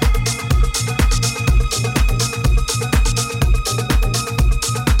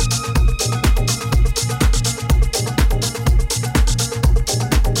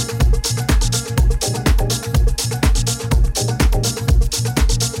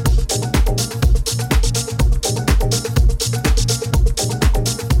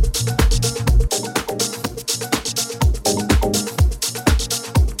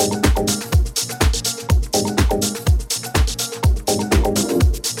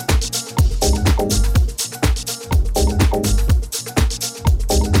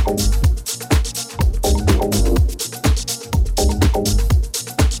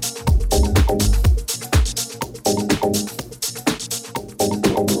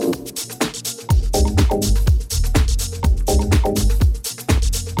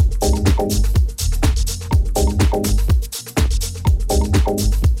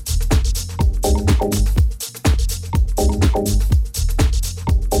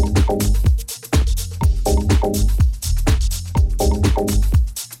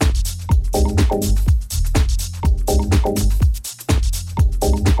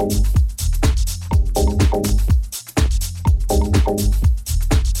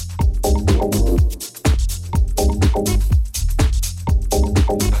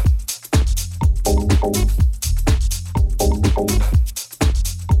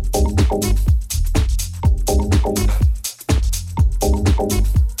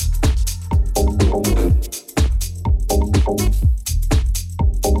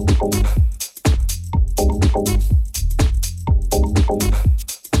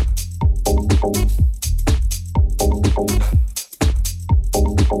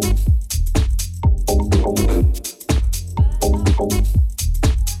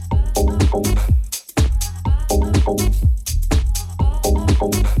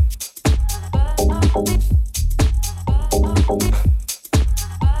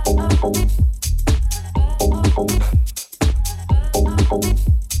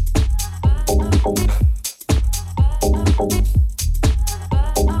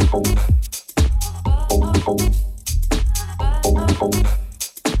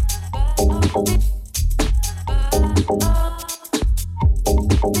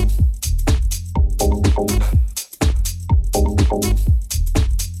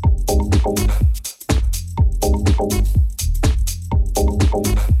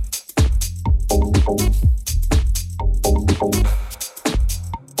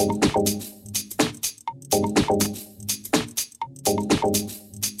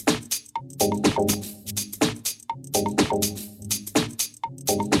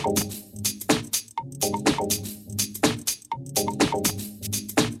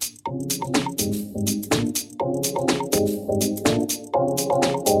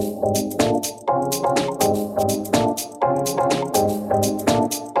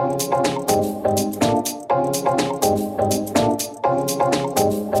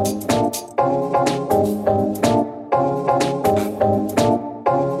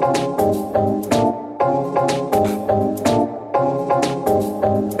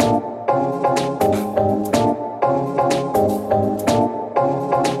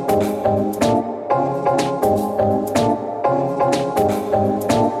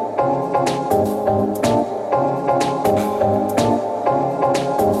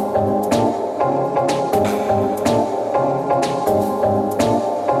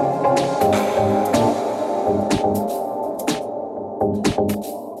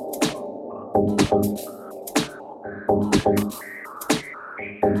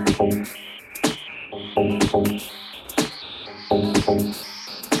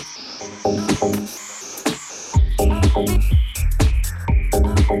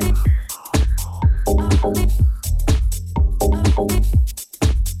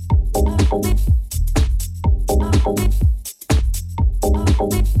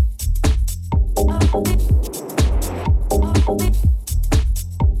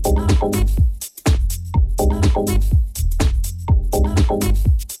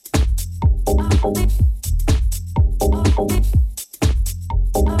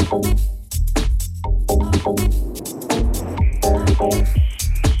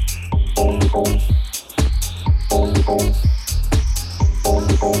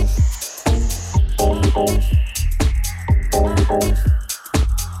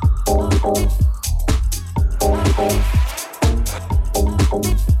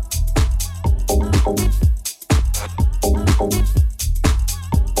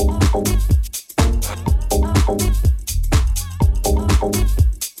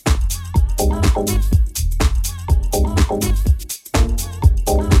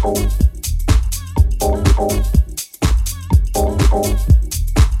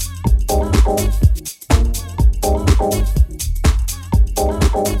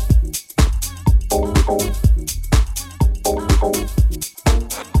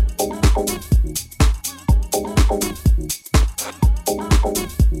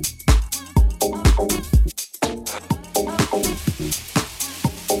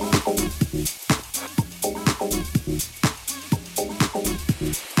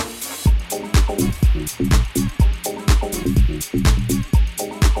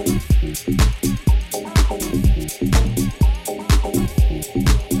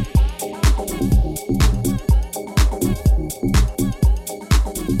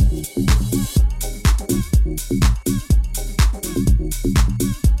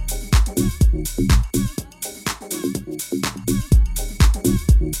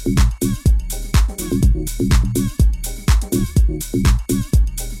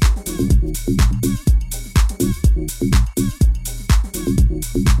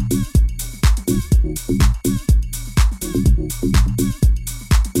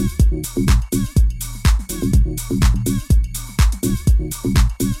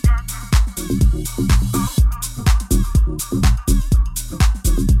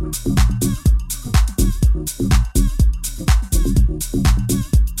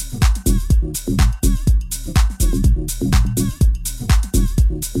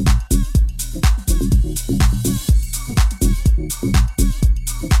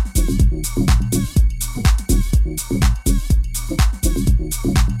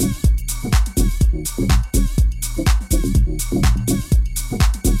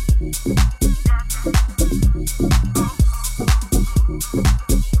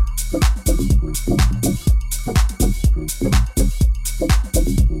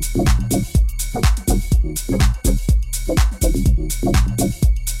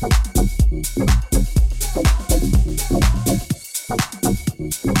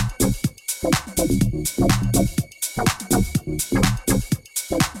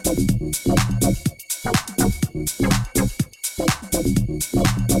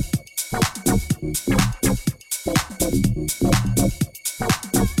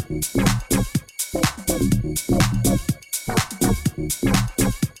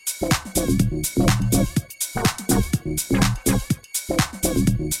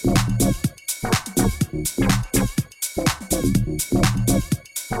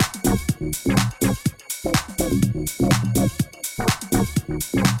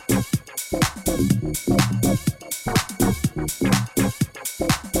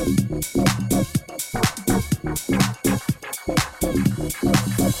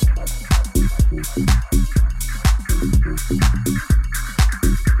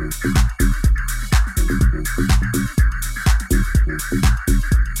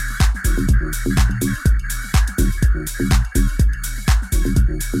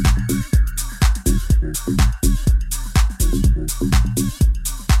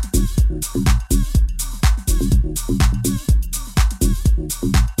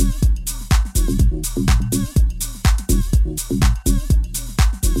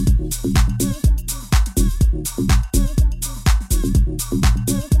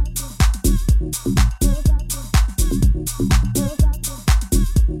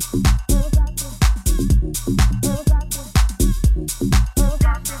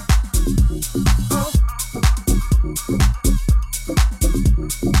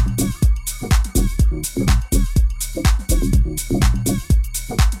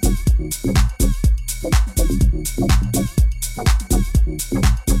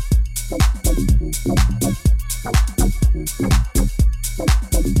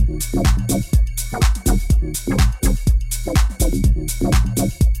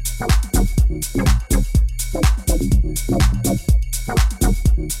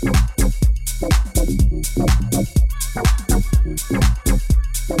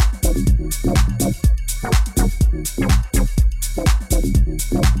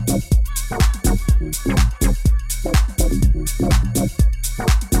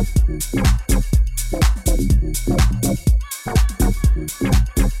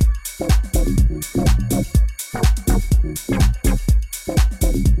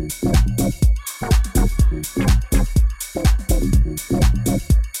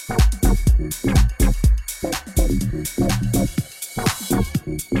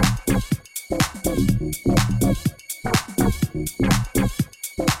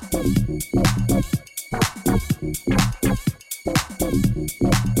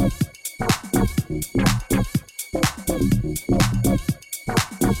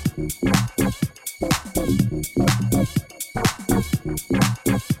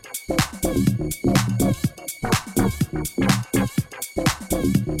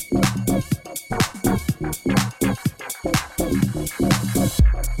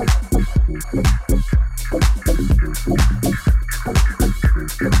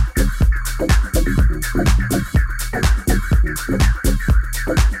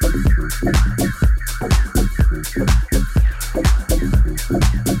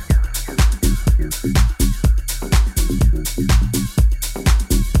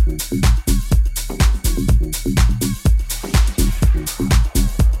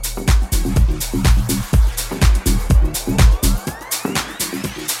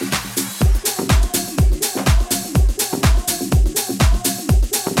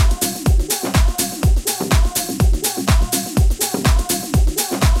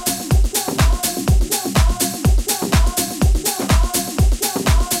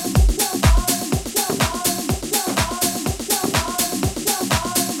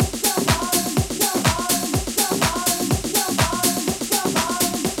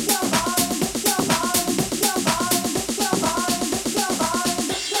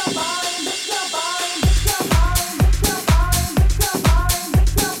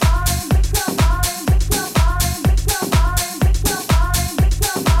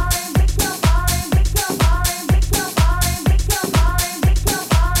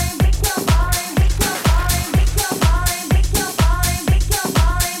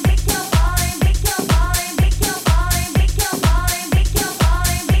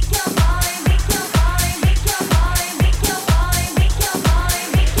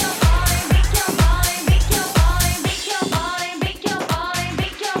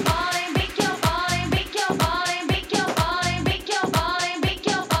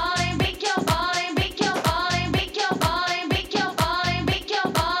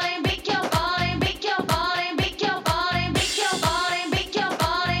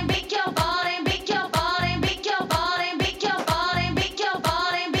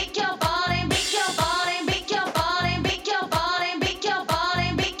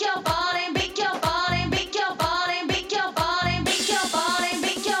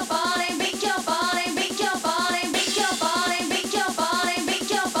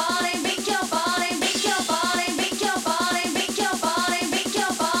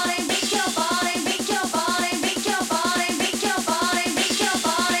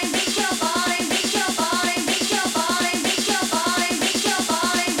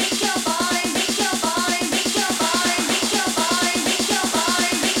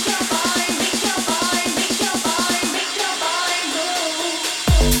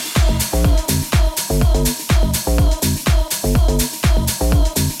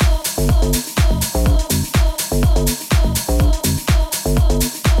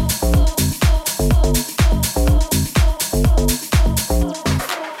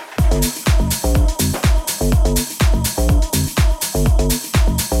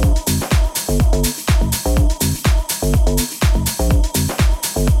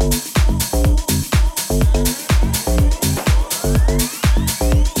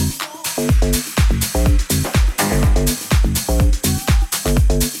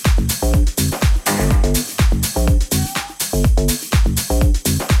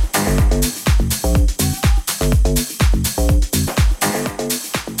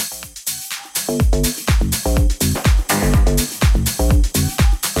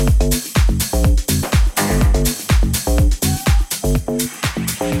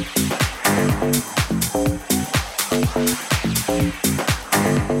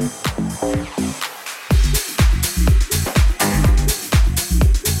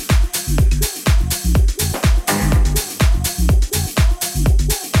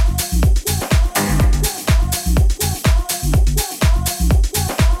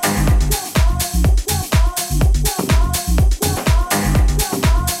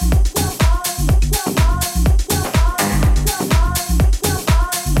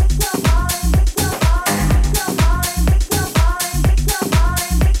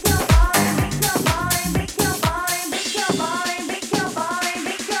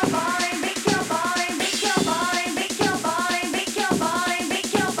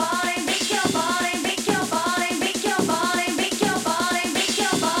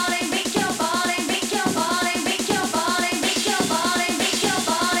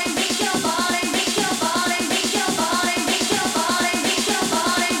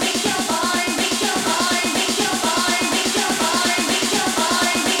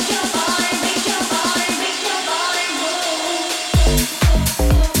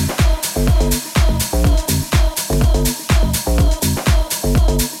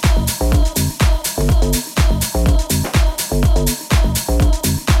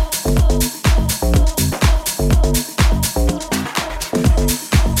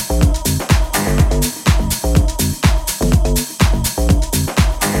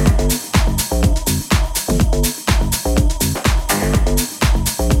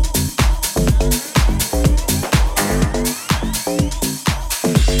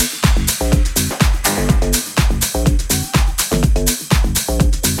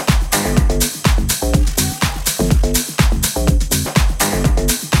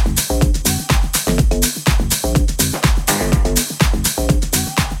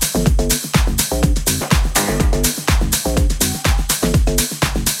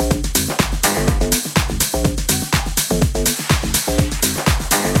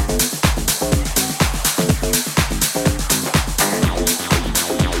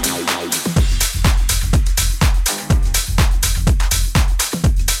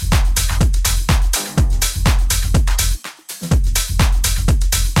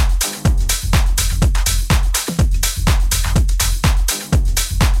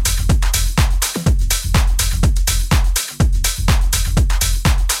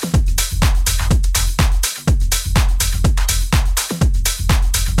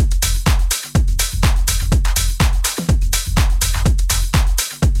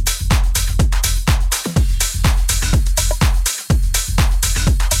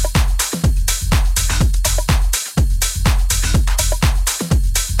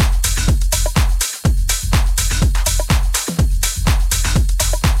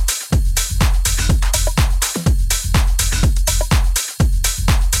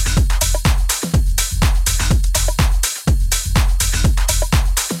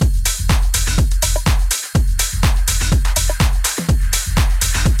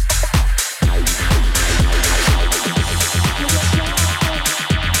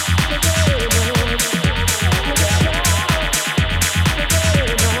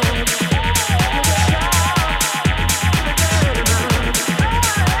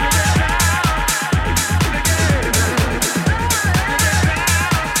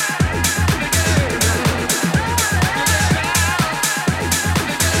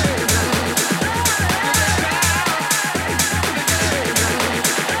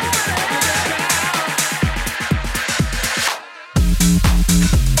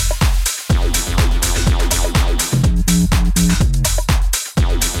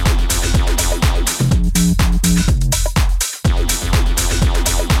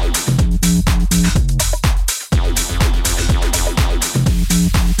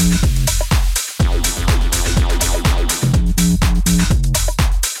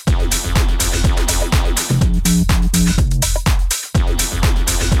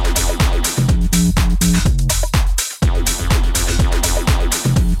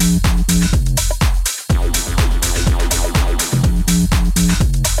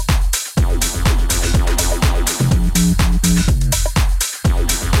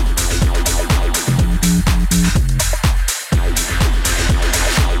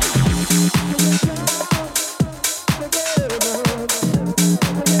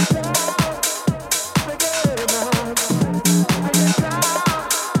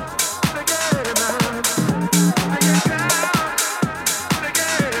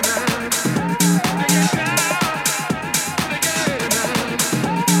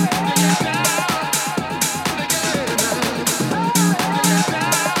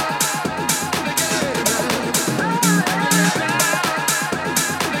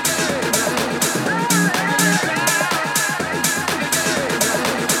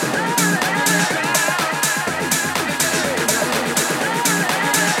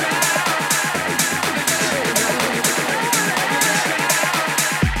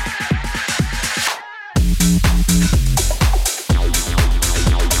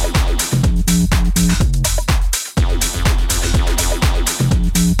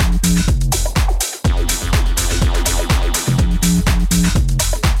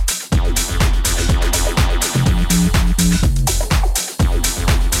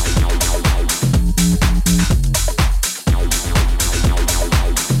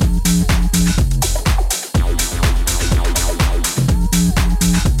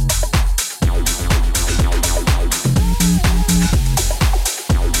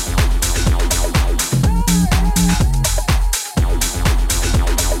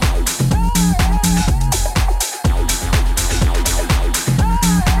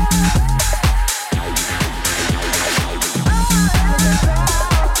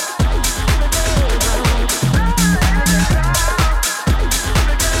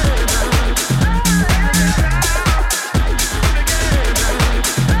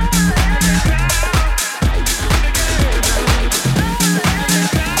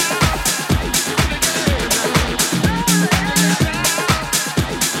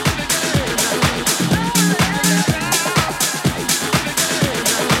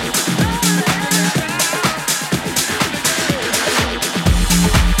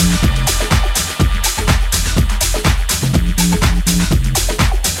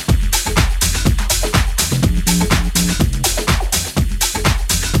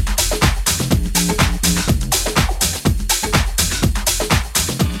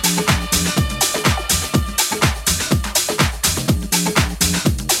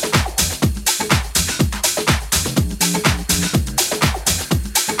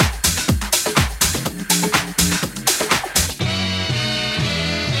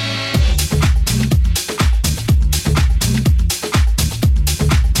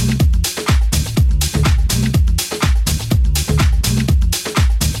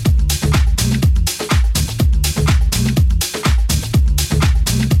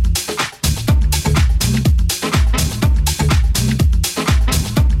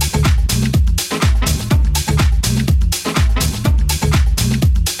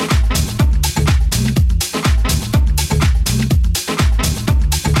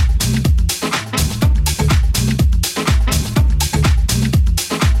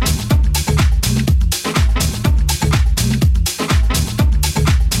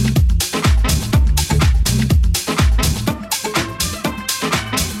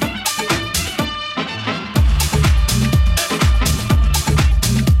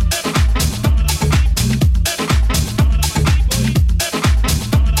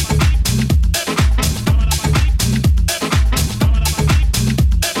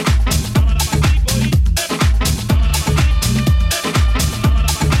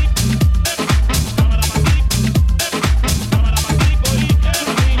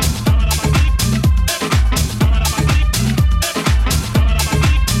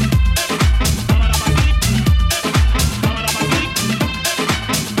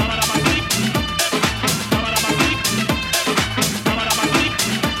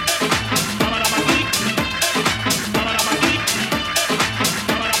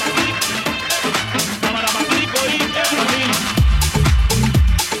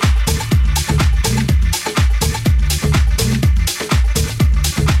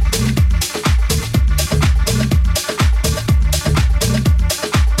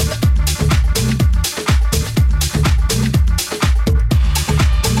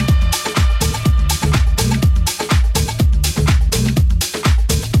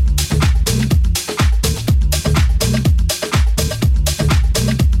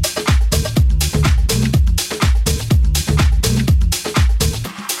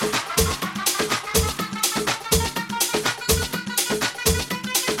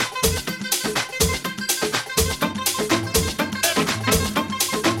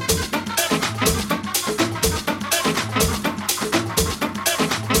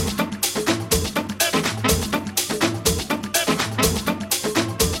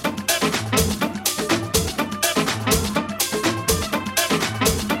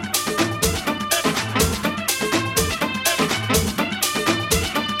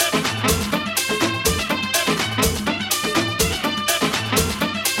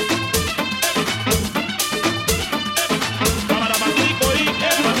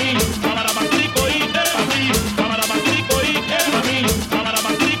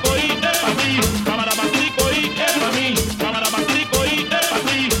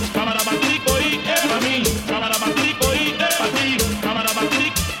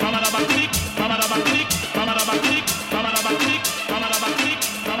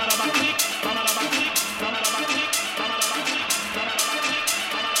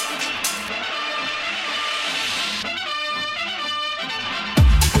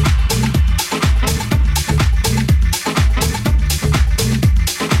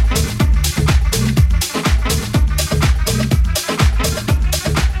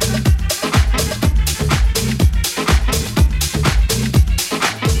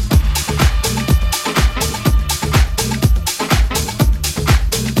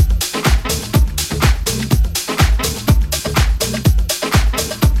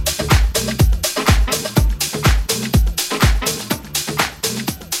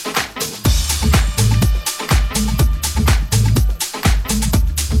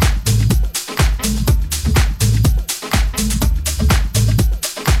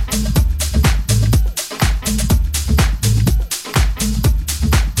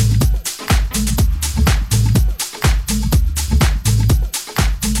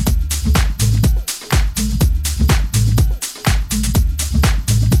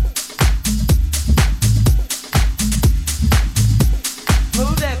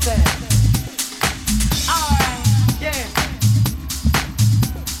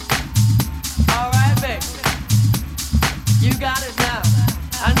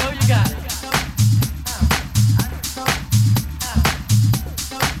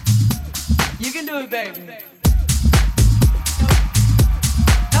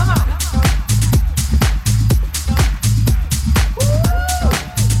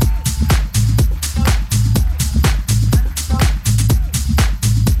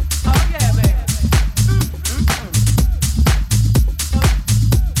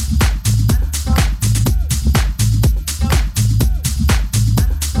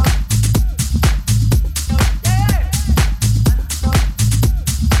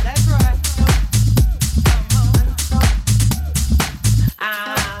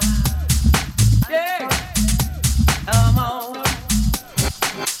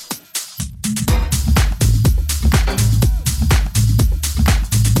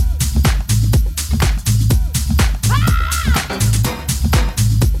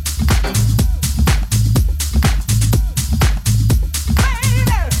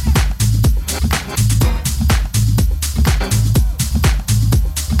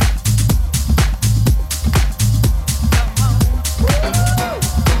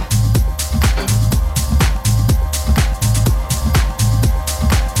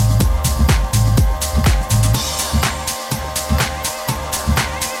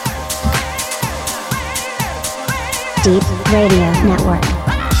 Deep Radio Network.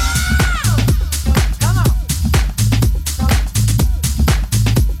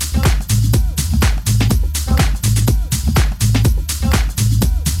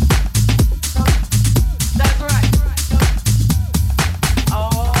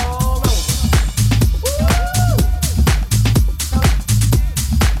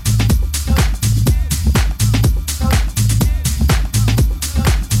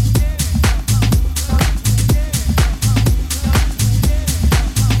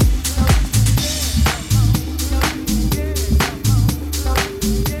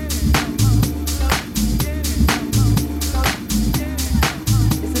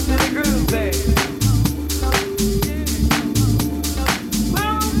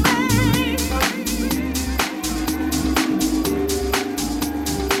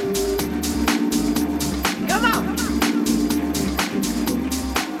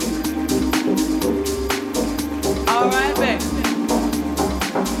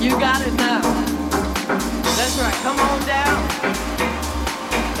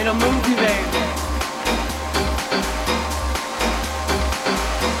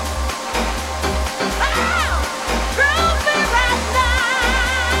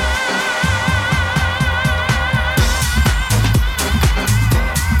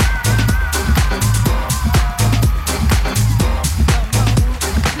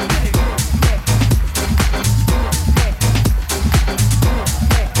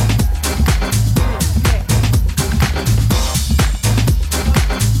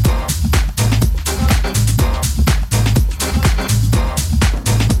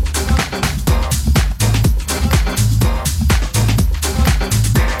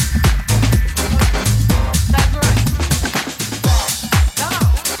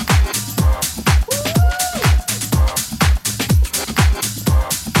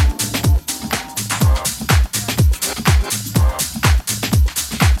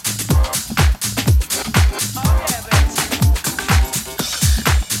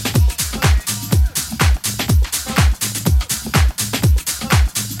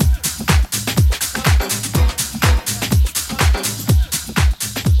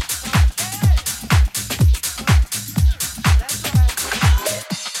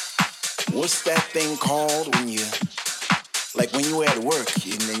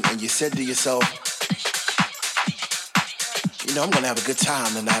 Said to yourself, you know, I'm gonna have a good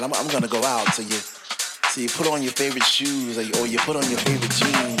time tonight. I'm gonna go out. So you put on your favorite shoes or you put on your favorite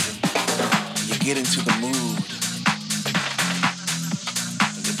jeans and you get into the mood.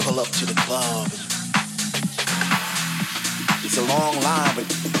 And you pull up to the club. It's a long line,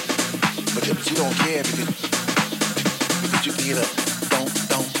 but you don't care because you can hear the don't.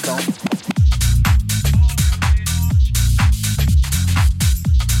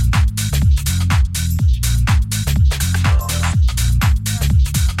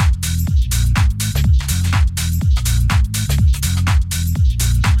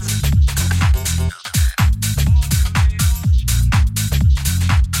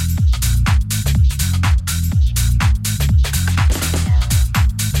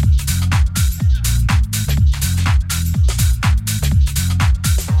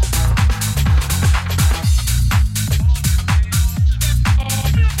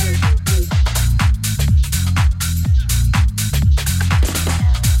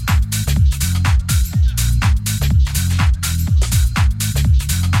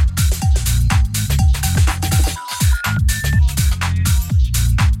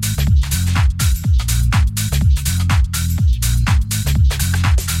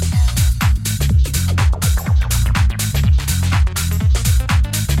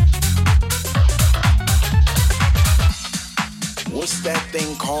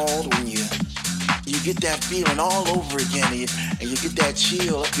 Feeling all over again, and you get that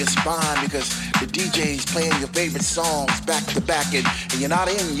chill up your spine because the DJ's playing your favorite songs back to back, and you're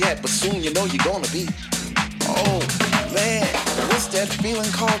not in yet, but soon you know you're gonna be. Oh man, what's that feeling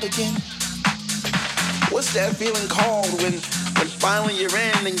called again? What's that feeling called when finally you're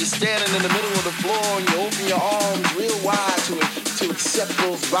in and you're standing in the middle of the floor and you open your arms real wide to accept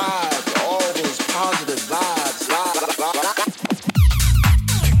those vibes, all those positive vibes.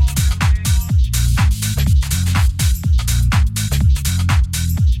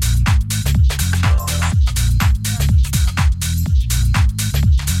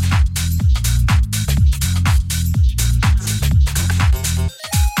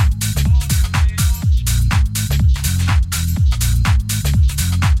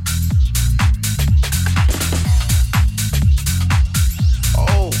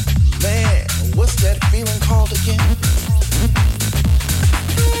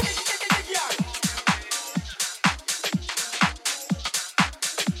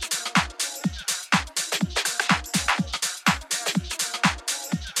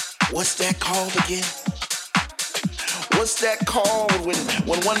 What's that called again? What's that called when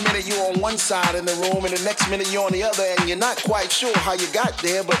 1 minute you're on one side in the room and the next minute you're on the other and you're not quite sure how you got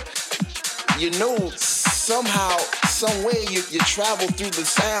there, but you know somehow, some way you travel through the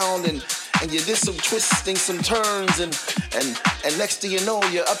sound and you did some twisting, some turns, and next thing you know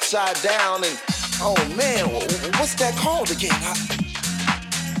you're upside down and oh man, what's that called again?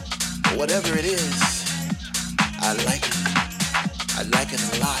 Whatever it is, I like it. I like it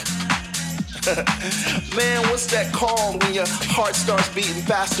a lot. Man, what's that called when your heart starts beating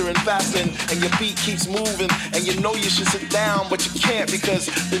faster and faster and your beat keeps moving and you know you should sit down but you can't because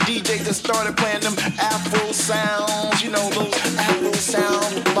the DJ just started playing them Afro sounds, you know, those Afro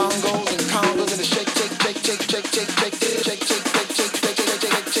sound bongos and congos and the shake, shake, shake, shake, shake, shake, shake, shake, shake, shake,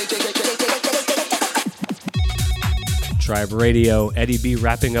 Tribe Radio, Eddie B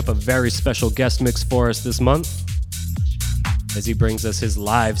wrapping up a very special guest mix for us this month as he brings us his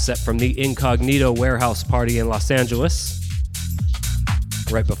live set from the Incognito Warehouse Party in Los Angeles,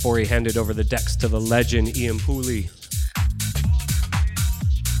 right before he handed over the decks to the legend Ian Pooley.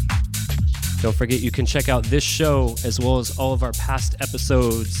 Don't forget you can check out this show as well as all of our past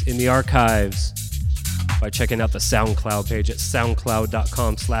episodes in the archives by checking out the SoundCloud page at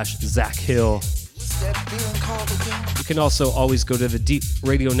soundcloud.com/Zach Hill. You can also always go to the Deep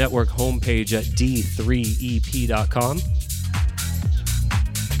Radio Network homepage at d3ep.com.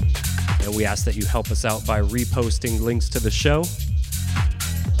 And we ask that you help us out by reposting links to the show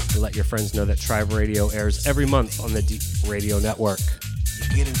and let your friends know that Tribe Radio airs every month on the Deep Radio Network. You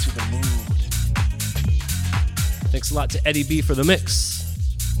get into the mood. Thanks a lot to Eddie B for the mix.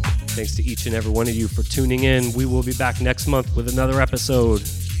 Thanks to each and every one of you for tuning in. We will be back next month with another episode.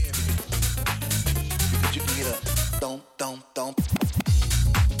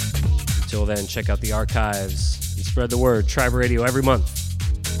 Until then, check out the archives and spread the word. Tribe Radio every month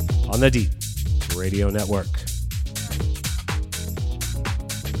on the Deep Radio Network.